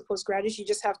are also postgraduate. You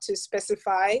just have to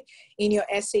specify in your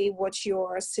essay what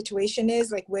your situation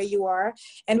is, like where you are,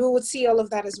 and we would see all of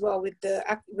that as well with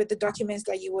the documents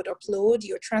that you would upload,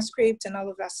 your transcript, and all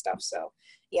of that stuff. So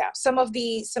yeah, some of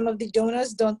the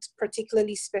donors don't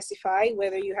particularly specify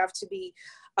whether you have to be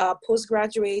a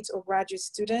postgraduate or graduate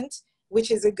student, which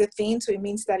is a good thing. So it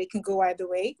means that it can go either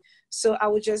way. So I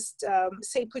would just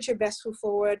say, put your best foot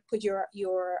forward, put your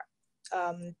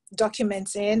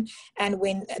documents in, and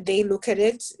when they look at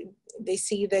it, they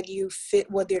see that you fit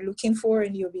what they're looking for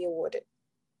and you'll be awarded.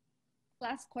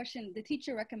 Last question, the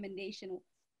teacher recommendation,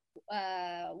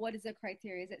 what is the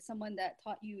criteria? Is it someone that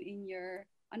taught you in your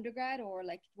undergrad, or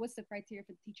like what's the criteria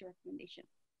for the teacher recommendation?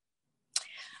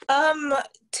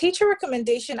 Teacher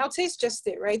recommendation, I would say it's just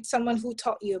it, right? Someone who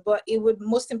taught you, but it would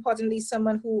most importantly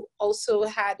someone who also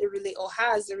had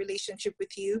has a relationship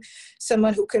with you,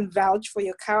 someone who can vouch for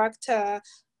your character,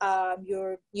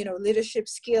 your leadership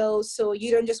skills. So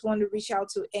you don't just want to reach out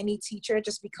to any teacher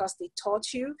just because they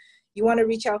taught you. You want to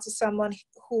reach out to someone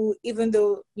who, even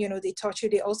though they taught you,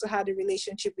 they also had a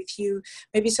relationship with you.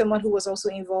 Maybe someone who was also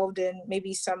involved in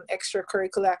maybe some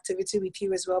extracurricular activity with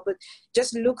you as well. But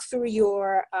just look through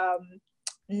your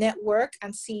network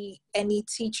and see any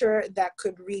teacher that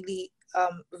could really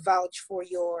vouch for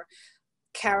your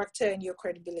character and your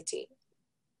credibility.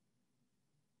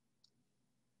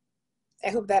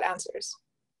 I hope that answers.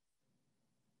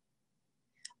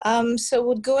 So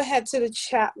we'll go ahead to the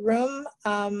chat room.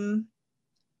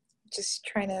 Just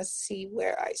trying to see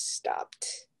where I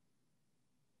stopped.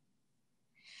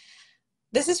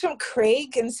 This is from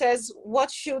Craig and says, what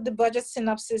should the budget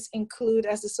synopsis include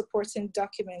as a supporting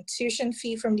document? Tuition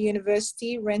fee from the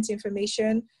university, rent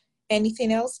information,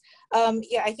 anything else?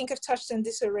 Yeah, I think I've touched on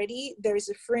this already. There is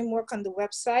a framework on the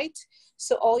website.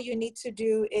 So all you need to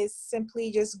do is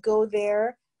simply just go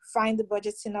there, find the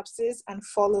budget synopsis and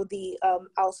follow the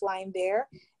outline there.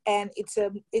 And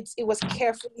it was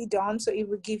carefully done, so it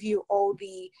will give you all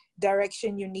the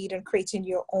direction you need in creating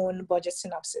your own budget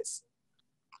synopsis.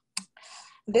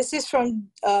 This is from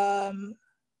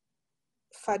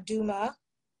Faduma.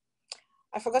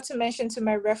 I forgot to mention to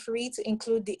my referee to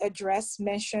include the address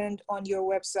mentioned on your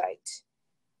website,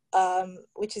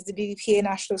 which is the BBPA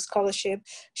National Scholarship.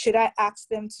 Should I ask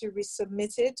them to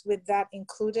resubmit it with that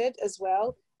included as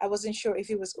well? I wasn't sure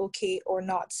if it was okay or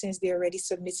not since they already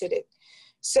submitted it.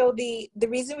 So the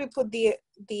reason we put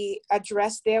the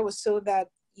address there was so that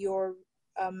your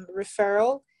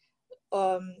referral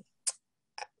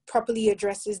properly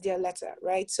addresses their letter,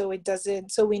 right? So it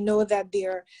doesn't, so we know that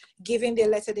they're giving their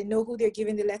letter, they know who they're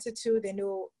giving the letter to, they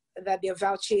know that they're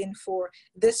vouching for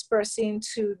this person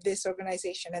to this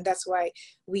organization. And that's why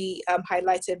we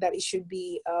highlighted that it should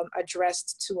be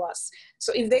addressed to us.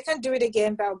 So if they can do it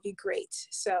again, that would be great.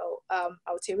 So I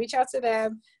would say reach out to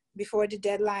them before the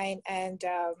deadline, and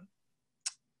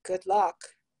good luck.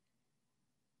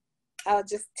 I'll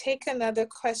just take another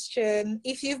question.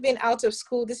 If you've been out of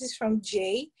school, this is from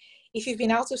Jay. If you've been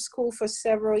out of school for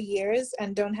several years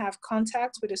and don't have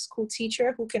contact with a school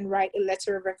teacher who can write a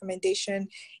letter of recommendation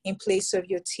in place of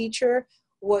your teacher,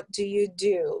 what do you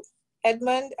do?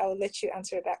 Edmund, I will let you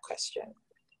answer that question.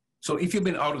 So if you've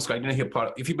been out of school, I didn't hear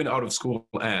part, if you've been out of school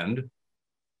and?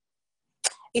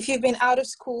 If you've been out of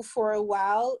school for a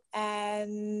while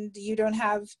and you don't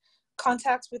have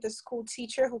contact with a school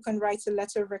teacher who can write a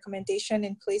letter of recommendation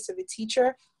in place of a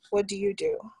teacher, what do you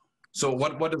do? So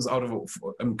what is out of,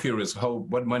 I'm curious,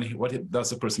 what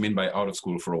does a person mean by out of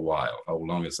school for a while? How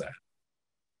long is that?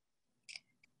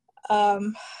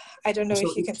 I don't know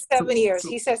if you can, 7 years.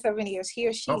 He says 7 years, he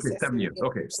or she says 7 years,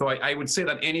 okay. So I would say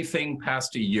that anything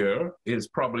past a year is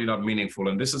probably not meaningful.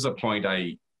 And this is a point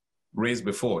I raised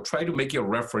before. Try to make your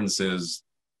references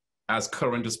as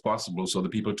current as possible so the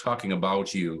people talking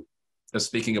about you are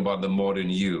speaking about the modern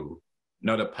you,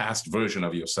 not a past version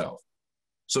of yourself.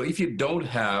 So if you don't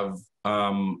have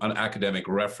an academic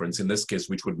reference, in this case,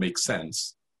 which would make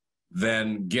sense,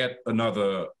 then get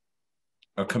a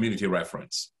community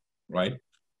reference, right?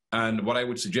 And what I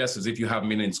would suggest is if you haven't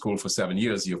been in school for 7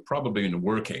 years, you've probably been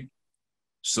working.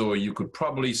 So you could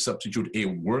probably substitute a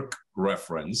work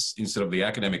reference instead of the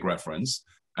academic reference,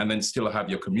 and then still have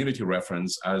your community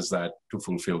reference as that to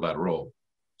fulfill that role.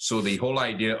 So the whole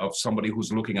idea of somebody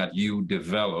who's looking at you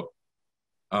develop,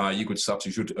 you could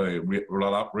substitute a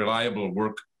reliable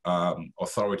work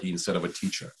authority instead of a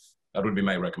teacher. That would be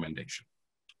my recommendation.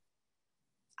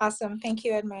 Awesome, thank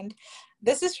you, Edmund.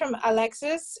 This is from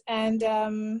Alexis, and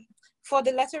for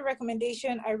the letter of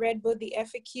recommendation, I read both the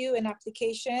FAQ and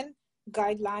application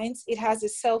guidelines. It has a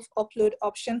self-upload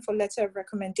option for letter of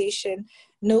recommendation.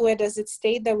 Nowhere does it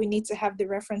state that we need to have the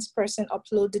reference person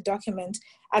upload the document.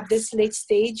 At this late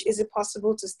stage, is it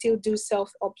possible to still do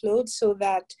self-upload so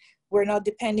that we're not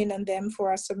depending on them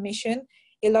for our submission?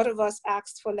 A lot of us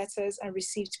asked for letters and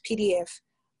received PDF.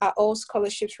 Are all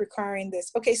scholarships requiring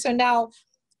this? Okay, so now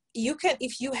you can,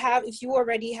 if you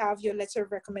already have your letter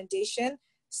of recommendation,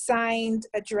 signed,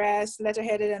 address,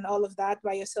 letterheaded, and all of that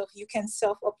by yourself, you can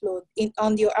self-upload.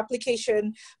 On your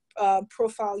application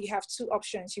profile, you have two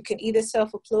options. You can either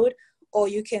self-upload or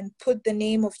you can put the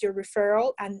name of your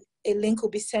referral and a link will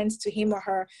be sent to him or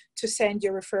her to send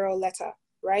your referral letter,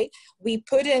 right? We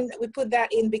put that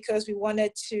in because we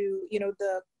wanted to,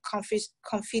 the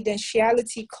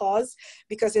confidentiality clause,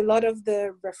 because a lot of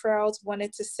the referrals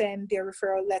wanted to send their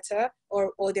referral letter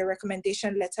or their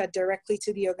recommendation letter directly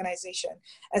to the organization.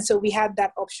 And so we had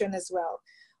that option as well.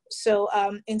 So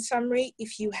in summary,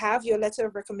 if you have your letter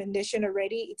of recommendation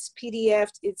already, it's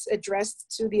PDF'd, it's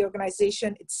addressed to the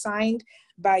organization, it's signed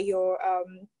by your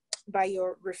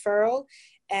referral,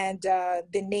 and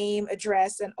the name,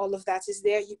 address, and all of that is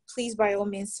there, please by all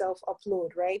means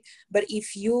self-upload, right? But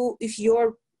if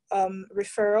your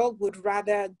referral would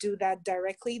rather do that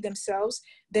directly themselves,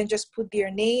 then just put their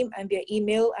name and their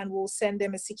email and we'll send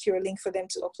them a secure link for them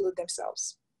to upload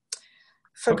themselves.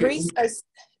 Fabrice, okay.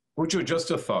 Uju,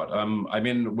 just a thought. I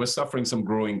mean, we're suffering some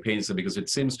growing pains because it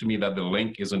seems to me that the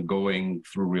link isn't going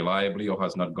through reliably or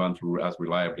has not gone through as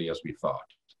reliably as we thought.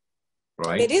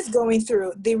 Right. It is going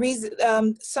through. The reason,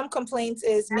 some complaints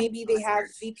is maybe they have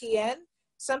VPN.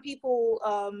 Some people,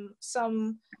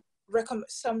 some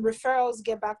referrals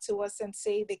get back to us and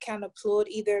say they can't upload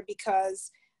either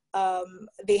because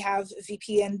they have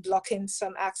VPN blocking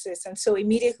some access. And so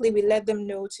immediately we let them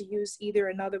know to use either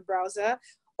another browser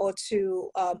or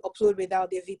to upload without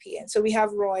their VPN. So we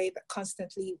have Roy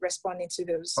constantly responding to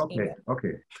those emails.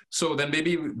 Okay. So then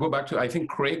maybe we go back to, I think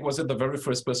Craig, was it the very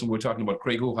first person we were talking about,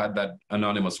 Craig, who had that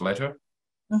anonymous letter?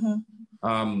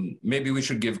 Maybe we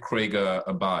should give Craig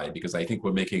a bye, because I think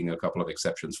we're making a couple of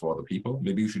exceptions for other people.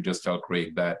 Maybe you should just tell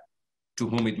Craig that to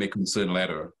whom it may concern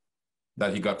letter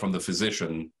that he got from the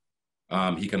physician,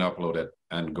 he can upload it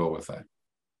and go with that.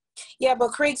 Yeah,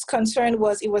 but Craig's concern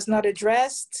was it was not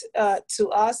addressed to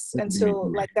us, and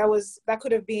so like that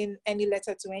could have been any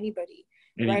letter to anybody.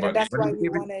 Right? And that's why we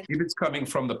wanted. If it's coming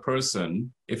from the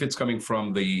person, if it's coming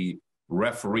from the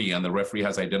referee, and the referee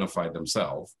has identified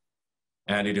themselves,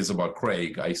 and it is about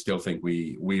Craig, I still think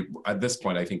we at this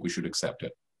point I think we should accept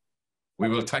it. We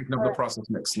will tighten up the process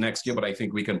next year, but I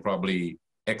think we can probably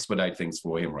expedite things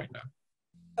for him right now.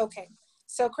 Okay.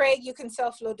 So Craig, you can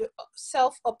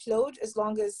self-upload as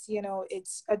long as, you know,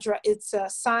 it's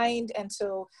signed, and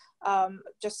so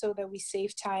just so that we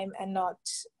save time and not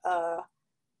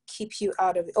keep you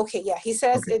out of it. Okay, yeah, he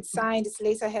says it's signed, it's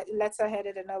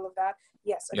letterheaded and all of that.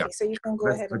 Yes, okay, so you can go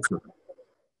ahead and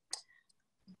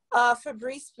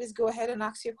Fabrice, please go ahead and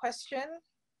ask your question.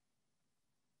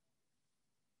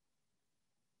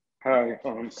 Hi,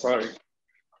 sorry.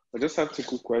 I just have two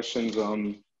quick questions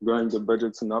regarding the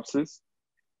budget synopsis.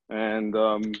 And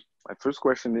my first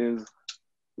question is,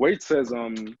 where it says,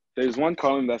 there's one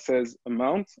column that says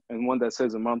amount and one that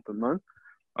says amount per month.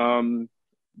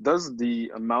 Does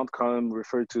the amount column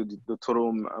refer to the total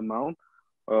amount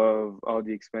of all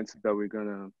the expenses that we're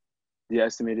the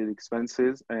estimated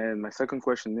expenses? And my second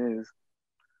question is,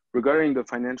 regarding the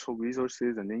financial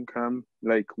resources and income,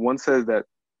 like one says that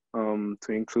to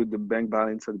include the bank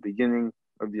balance at the beginning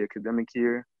of the academic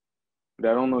year, but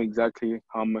I don't know exactly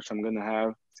how much I'm gonna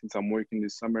have since I'm working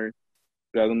this summer.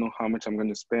 But I don't know how much I'm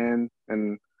gonna spend,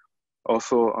 and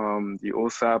also the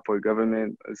OSAP or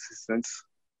government assistance.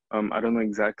 I don't know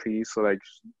exactly. So like,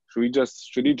 should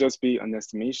it just be an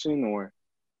estimation, or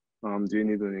do you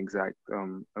need an exact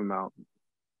amount?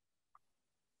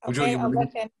 Okay, I'll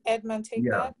let Edmund take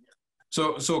that.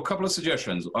 So a couple of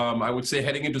suggestions. I would say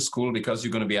heading into school, because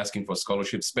you're going to be asking for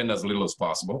scholarships, spend as little as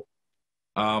possible.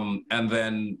 And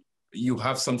then you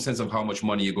have some sense of how much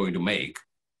money you're going to make.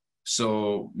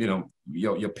 So, you know,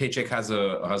 your paycheck has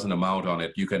an amount on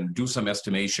it. You can do some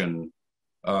estimation,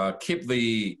 keep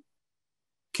the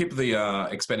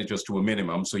expenditures to a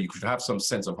minimum, so you could have some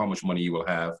sense of how much money you will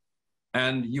have.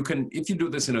 And you can, if you do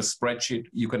this in a spreadsheet,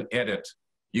 you can edit.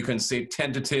 You can say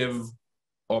tentative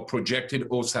or projected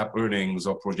OSAP earnings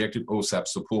or projected OSAP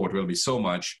support will be so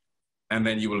much, and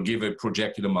then you will give a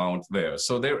projected amount there.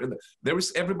 So there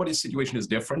is, everybody's situation is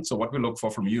different. So what we look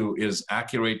for from you is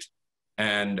accurate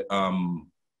and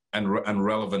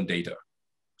relevant data.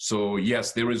 So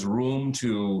yes, there is room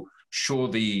to show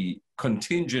the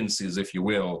contingencies, if you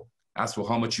will, as for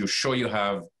how much you're sure you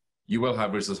will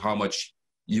have versus how much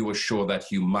you are sure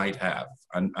that you might have.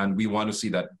 And we want to see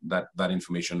that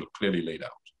information clearly laid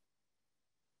out.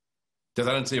 Does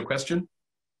that answer your question?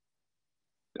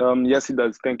 Yes, it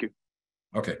does. Thank you.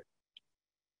 Okay.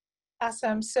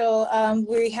 Awesome. So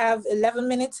we have 11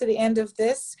 minutes to the end of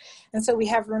this. And so we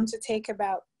have room to take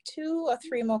about 2 or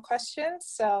 3 more questions.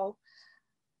 So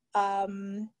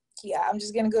yeah, I'm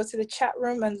just going to go to the chat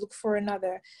room and look for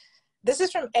another. This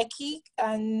is from Eki.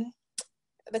 And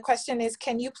the question is,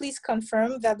 can you please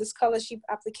confirm that the scholarship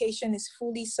application is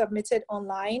fully submitted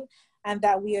online and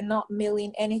that we are not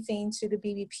mailing anything to the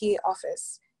BBPA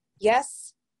office?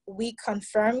 Yes, we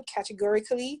confirm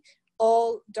categorically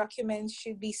all documents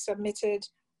should be submitted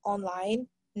online.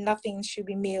 Nothing should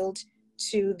be mailed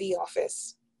to the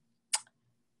office.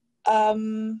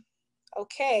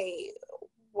 Okay,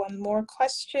 one more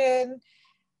question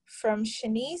from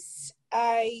Shanice.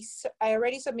 I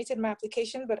already submitted my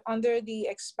application, but under the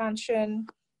expansion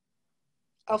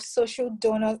of social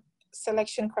donor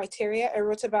selection criteria, I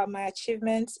wrote about my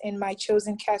achievements in my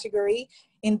chosen category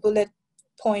in bullet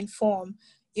point form.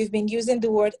 You've been using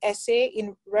the word essay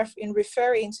in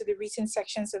referring to the written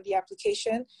sections of the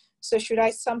application. So should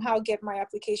I somehow get my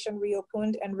application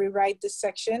reopened and rewrite this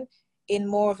section in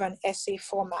more of an essay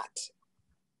format?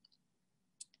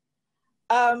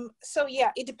 So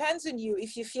yeah, it depends on you.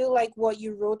 If you feel like what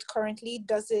you wrote currently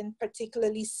doesn't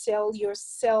particularly sell your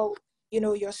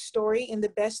story in the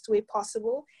best way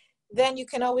possible, then you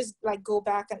can always like go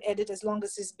back and edit as long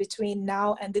as it's between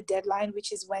now and the deadline,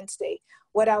 which is Wednesday.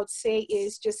 What I would say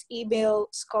is just email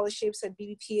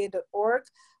scholarships@bbpa.org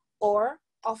or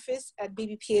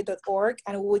office@bbpa.org,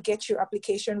 and we will get your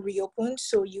application reopened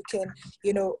so you can,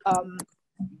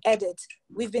 edit.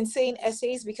 We've been saying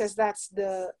essays because that's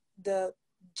the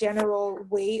general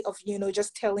way of,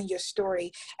 just telling your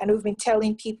story. And we've been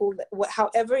telling people that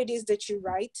however it is that you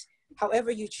write,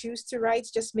 however you choose to write,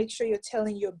 just make sure you're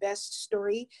telling your best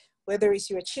story, whether it's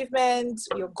your achievements,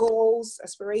 your goals,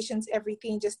 aspirations,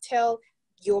 everything. Just tell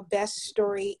your best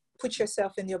story, put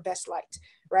yourself in your best light,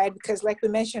 right? Because like we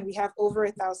mentioned, we have over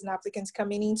 1,000 applicants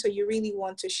coming in, so you really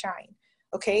want to shine,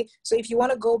 okay? So if you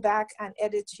want to go back and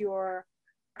edit your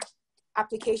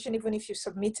application, even if you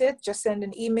submit it, just send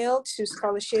an email to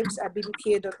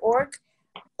scholarships@bbpa.org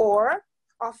or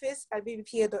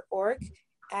office@bbpa.org,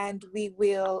 and we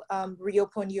will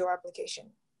reopen your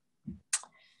application.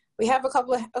 We have a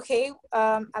couple of, okay,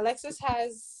 Alexis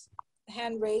has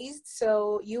hand raised,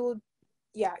 so you'll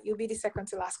be the second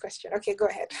to last question. Okay, go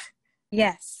ahead.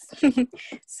 Yes.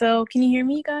 So can you hear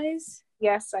me, guys?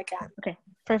 Yes, I can. Okay,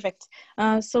 perfect.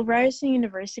 So Ryerson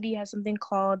University has something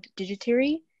called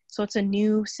Digitary. So it's a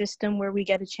new system where we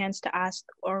get a chance to ask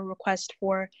or request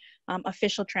for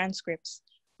official transcripts.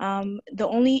 The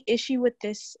only issue with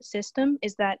this system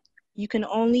is that you can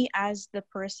only, as the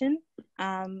person,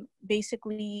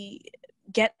 basically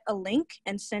get a link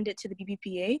and send it to the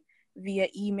BBPA via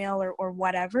email or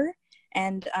whatever.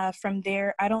 And from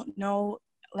there, I don't know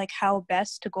like how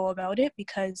best to go about it,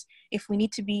 because if we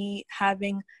need to be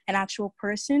having an actual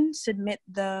person submit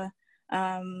the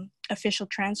official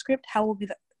transcript, how will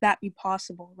that be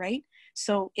possible, right?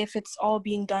 So if it's all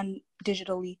being done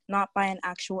digitally, not by an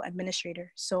actual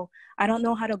administrator. So I don't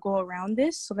know how to go around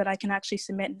this so that I can actually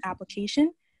submit an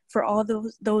application for all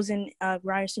those in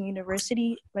Ryerson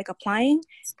University, like applying.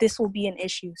 This will be an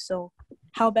issue. So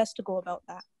how best to go about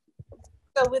that?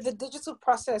 So with the digital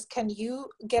process, can you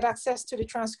get access to the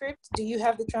transcript? Do you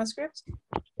have the transcript?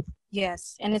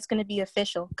 Yes, and it's going to be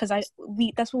official because that's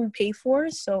what we pay for.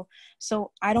 So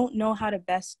I don't know how to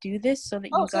best do this so that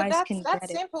you guys can get it.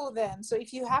 That's simple then. So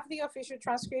if you have the official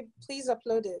transcript, please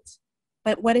upload it.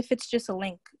 But what if it's just a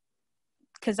link?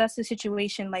 Because that's the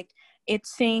situation. Like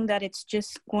it's saying that it's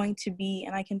just going to be,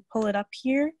 and I can pull it up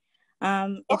here.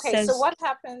 It says, so what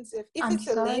happens if it's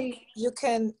a link? You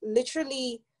can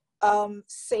literally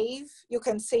save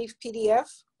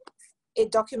PDF. A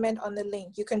document on the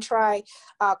link. You can try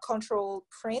control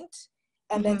print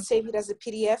and then save it as a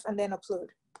PDF and then upload.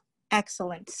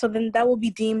 Excellent. So then that will be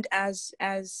deemed as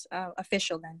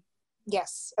official then?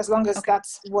 Yes, as long as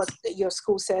that's what your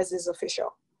school says is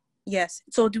official. Yes.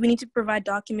 So do we need to provide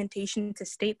documentation to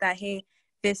state that, hey,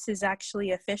 this is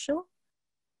actually official?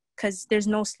 Because there's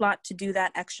no slot to do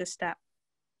that extra step.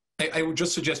 I would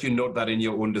just suggest you note that in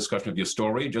your own discussion of your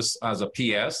story, just as a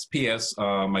PS.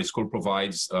 My school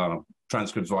provides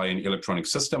transcripts via an electronic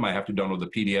system. I have to download the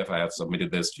PDF. I have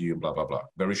submitted this to you, blah, blah, blah.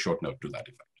 Very short note to that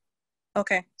effect.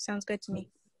 Okay, sounds good to me.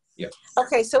 Yeah.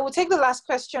 Okay, so we'll take the last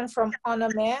question from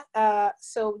Onome.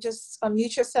 So just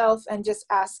unmute yourself and just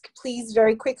ask, please,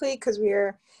 very quickly, because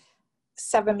we're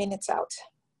 7 minutes out.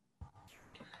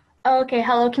 Okay,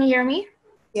 hello, can you hear me?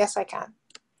 Yes, I can.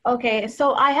 Okay,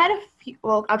 so I had a few,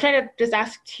 well, I'll try to just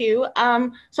ask two.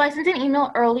 So I sent an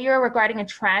email earlier regarding a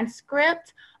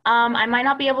transcript. I might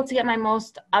not be able to get my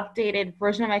most updated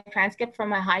version of my transcript from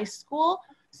my high school.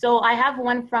 So I have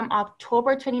one from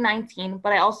October 2019,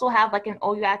 but I also have like an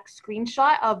OUAC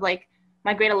screenshot of like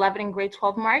my grade 11 and grade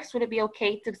 12 marks. Would it be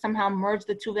okay to somehow merge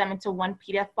the two of them into one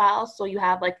PDF file? So you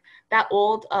have like that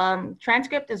old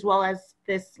transcript as well as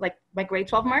this, like my grade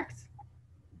 12 marks?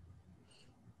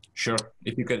 Sure.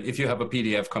 If you have a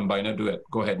PDF combiner, do it.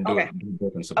 Go ahead and do it.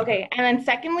 Okay. And then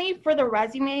secondly, for the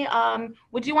resume,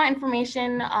 would you want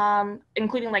information,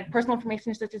 including like personal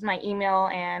information such as my email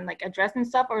and like address and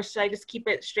stuff, or should I just keep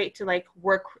it straight to like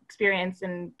work experience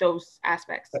and those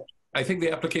aspects? I think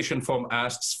the application form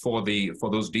asks for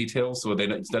those details, so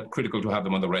then it's not critical to have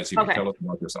them on the resume. Okay. Tell us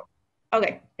about yourself.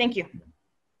 Okay. Thank you.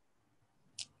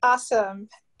 Awesome.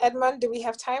 Edmund, do we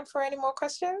have time for any more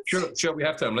questions? Sure, we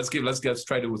have time. Let's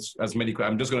try to as many.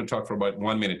 I'm just going to talk for about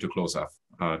 1 minute to close off.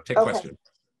 Take questions.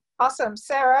 Awesome.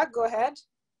 Sarah, go ahead.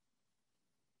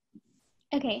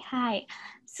 Okay, hi.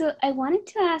 So I wanted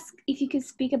to ask if you could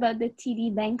speak about the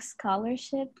TD Bank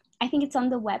scholarship. I think it's on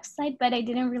the website, but I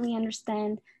didn't really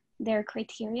understand their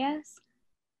criteria.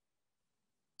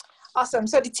 Awesome.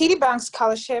 So the TD Bank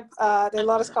scholarship, there are a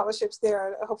lot of scholarships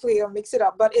there. Hopefully you'll mix it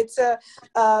up, but it's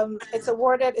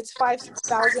awarded. It's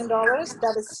 $5,000.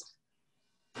 That is.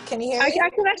 Can you hear me?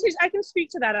 I can speak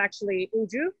to that actually,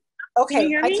 Uju. Okay. Can you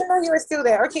hear me? I didn't know you were still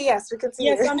there. Okay. Yes, we can see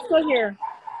you. Yes, I'm still here.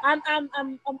 I'm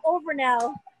over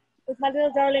now with my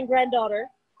little darling granddaughter,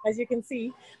 as you can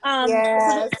see.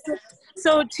 Yes.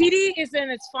 So TD is in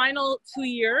its final 2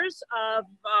 years of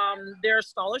their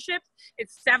scholarship.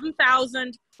 It's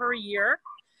 $7,000 per year,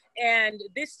 and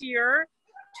this year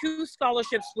 2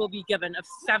 scholarships will be given of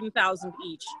 $7,000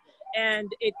 each. And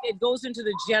it goes into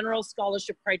the general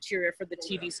scholarship criteria for the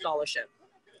TD scholarship.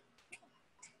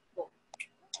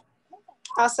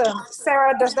 Awesome.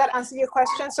 Sarah, does that answer your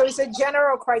question? So it's a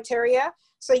general criteria,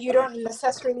 so you don't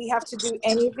necessarily have to do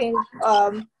anything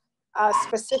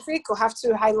specific or have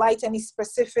to highlight any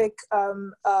specific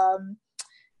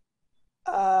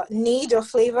need or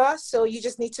flavor. So you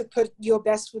just need to put your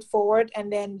best foot forward,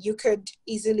 and then you could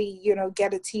easily, you know,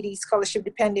 get a TD scholarship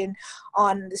depending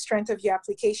on the strength of your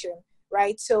application,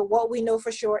 right? So what we know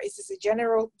for sure is it's a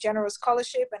general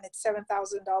scholarship, and it's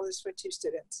 $7,000 for 2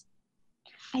 students.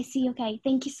 I see. Okay,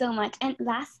 thank you so much. And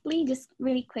lastly, just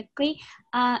really quickly,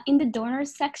 in the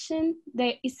donors section,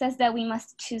 it says that we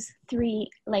must choose 3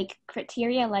 like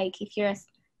criteria, like if you're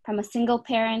from a single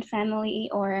parent family,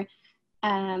 or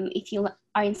if you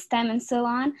are in STEM and so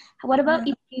on. What about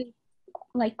if you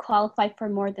like qualify for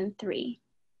more than 3?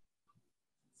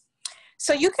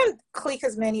 So you can click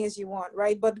as many as you want,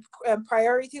 right? But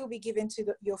priority will be given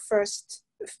to your first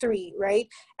 3, right?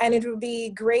 And it would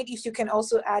be great if you can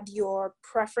also add your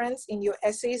preference in your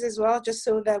essays as well, just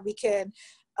so that we can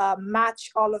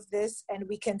match all of this, and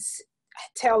we can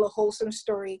tell a wholesome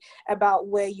story about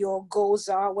where your goals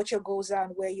are, what your goals are,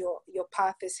 and where your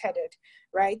path is headed,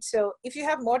 right? So if you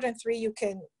have more than 3, you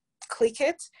can click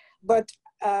it, but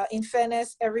in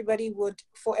fairness,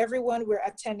 for everyone, we're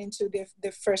attending to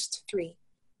the first 3.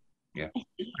 Yeah,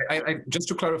 I just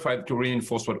to clarify, to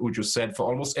reinforce what Uju said, for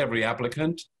almost every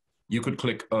applicant, you could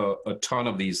click a ton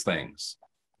of these things,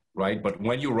 right? But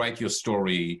when you write your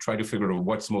story, try to figure out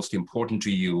what's most important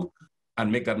to you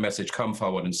and make that message come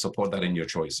forward and support that in your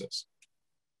choices.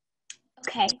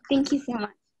 Okay, thank you so much.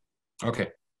 Okay.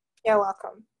 You're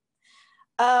welcome.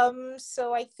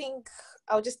 So I think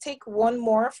I'll just take one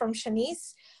more from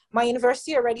Shanice. My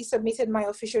university already submitted my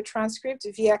official transcript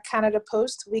via Canada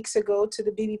Post weeks ago to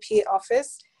the BBPA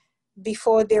office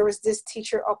before there was this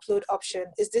teacher upload option.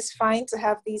 Is this fine to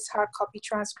have these hard copy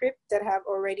transcripts that have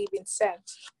already been sent?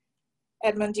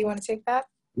 Edmund, do you want to take that?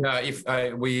 Yeah,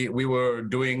 we were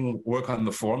doing work on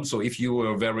the form, so if you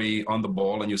were very on the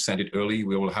ball and you sent it early,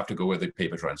 we will have to go with the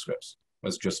paper transcripts.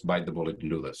 Let's just bite the bullet and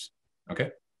do this,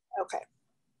 okay? Okay.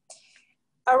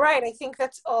 All right, I think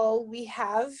that's all we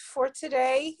have for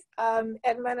today.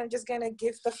 Edmund, I'm just gonna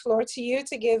give the floor to you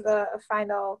to give a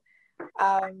final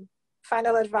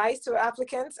advice to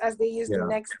applicants as they use the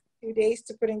next few days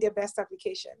to put in their best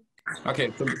application.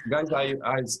 Okay, so guys,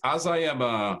 as I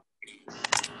am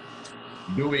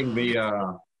doing the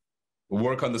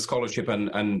work on the scholarship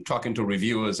and talking to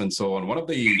reviewers and so on, one of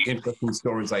the interesting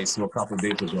stories I saw a couple of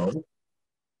days ago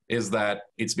is that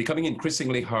it's becoming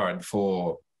increasingly hard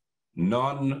for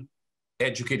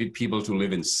non-educated people to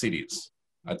live in cities.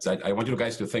 I want you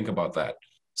guys to think about that.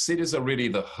 Cities are really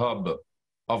the hub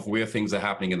of where things are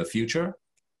happening in the future,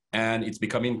 and it's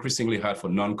becoming increasingly hard for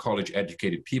non-college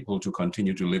educated people to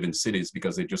continue to live in cities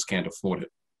because they just can't afford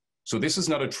it. So this is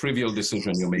not a trivial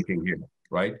decision you're making here,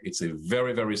 right? It's a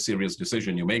very, very serious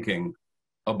decision you're making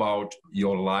about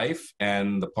your life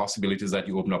and the possibilities that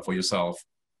you open up for yourself,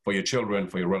 for your children,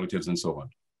 for your relatives, and so on.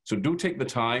 So do take the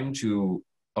time to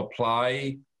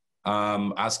apply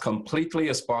as completely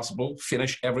as possible,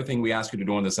 finish everything we ask you to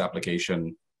do on this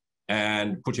application,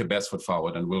 and put your best foot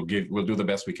forward, and we'll do the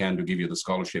best we can to give you the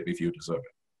scholarship if you deserve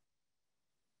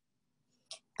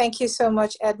it. Thank you so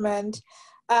much, Edmund.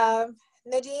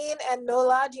 Nadine and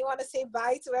Nola, do you want to say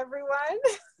bye to everyone?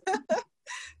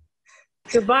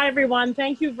 Goodbye, everyone.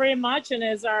 Thank you very much. And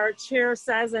as our chair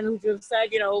says, and who have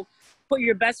said, you know, put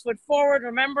your best foot forward.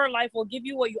 Remember, life will give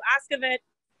you what you ask of it.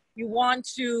 You want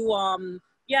to,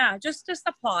 yeah, just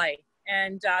apply.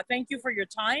 And thank you for your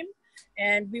time.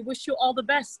 And we wish you all the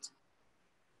best.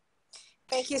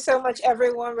 Thank you so much,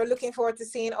 everyone. We're looking forward to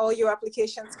seeing all your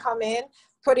applications come in.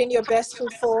 Put in your best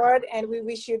foot forward, and we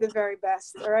wish you the very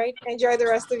best. All right. Enjoy the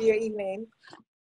rest of your evening.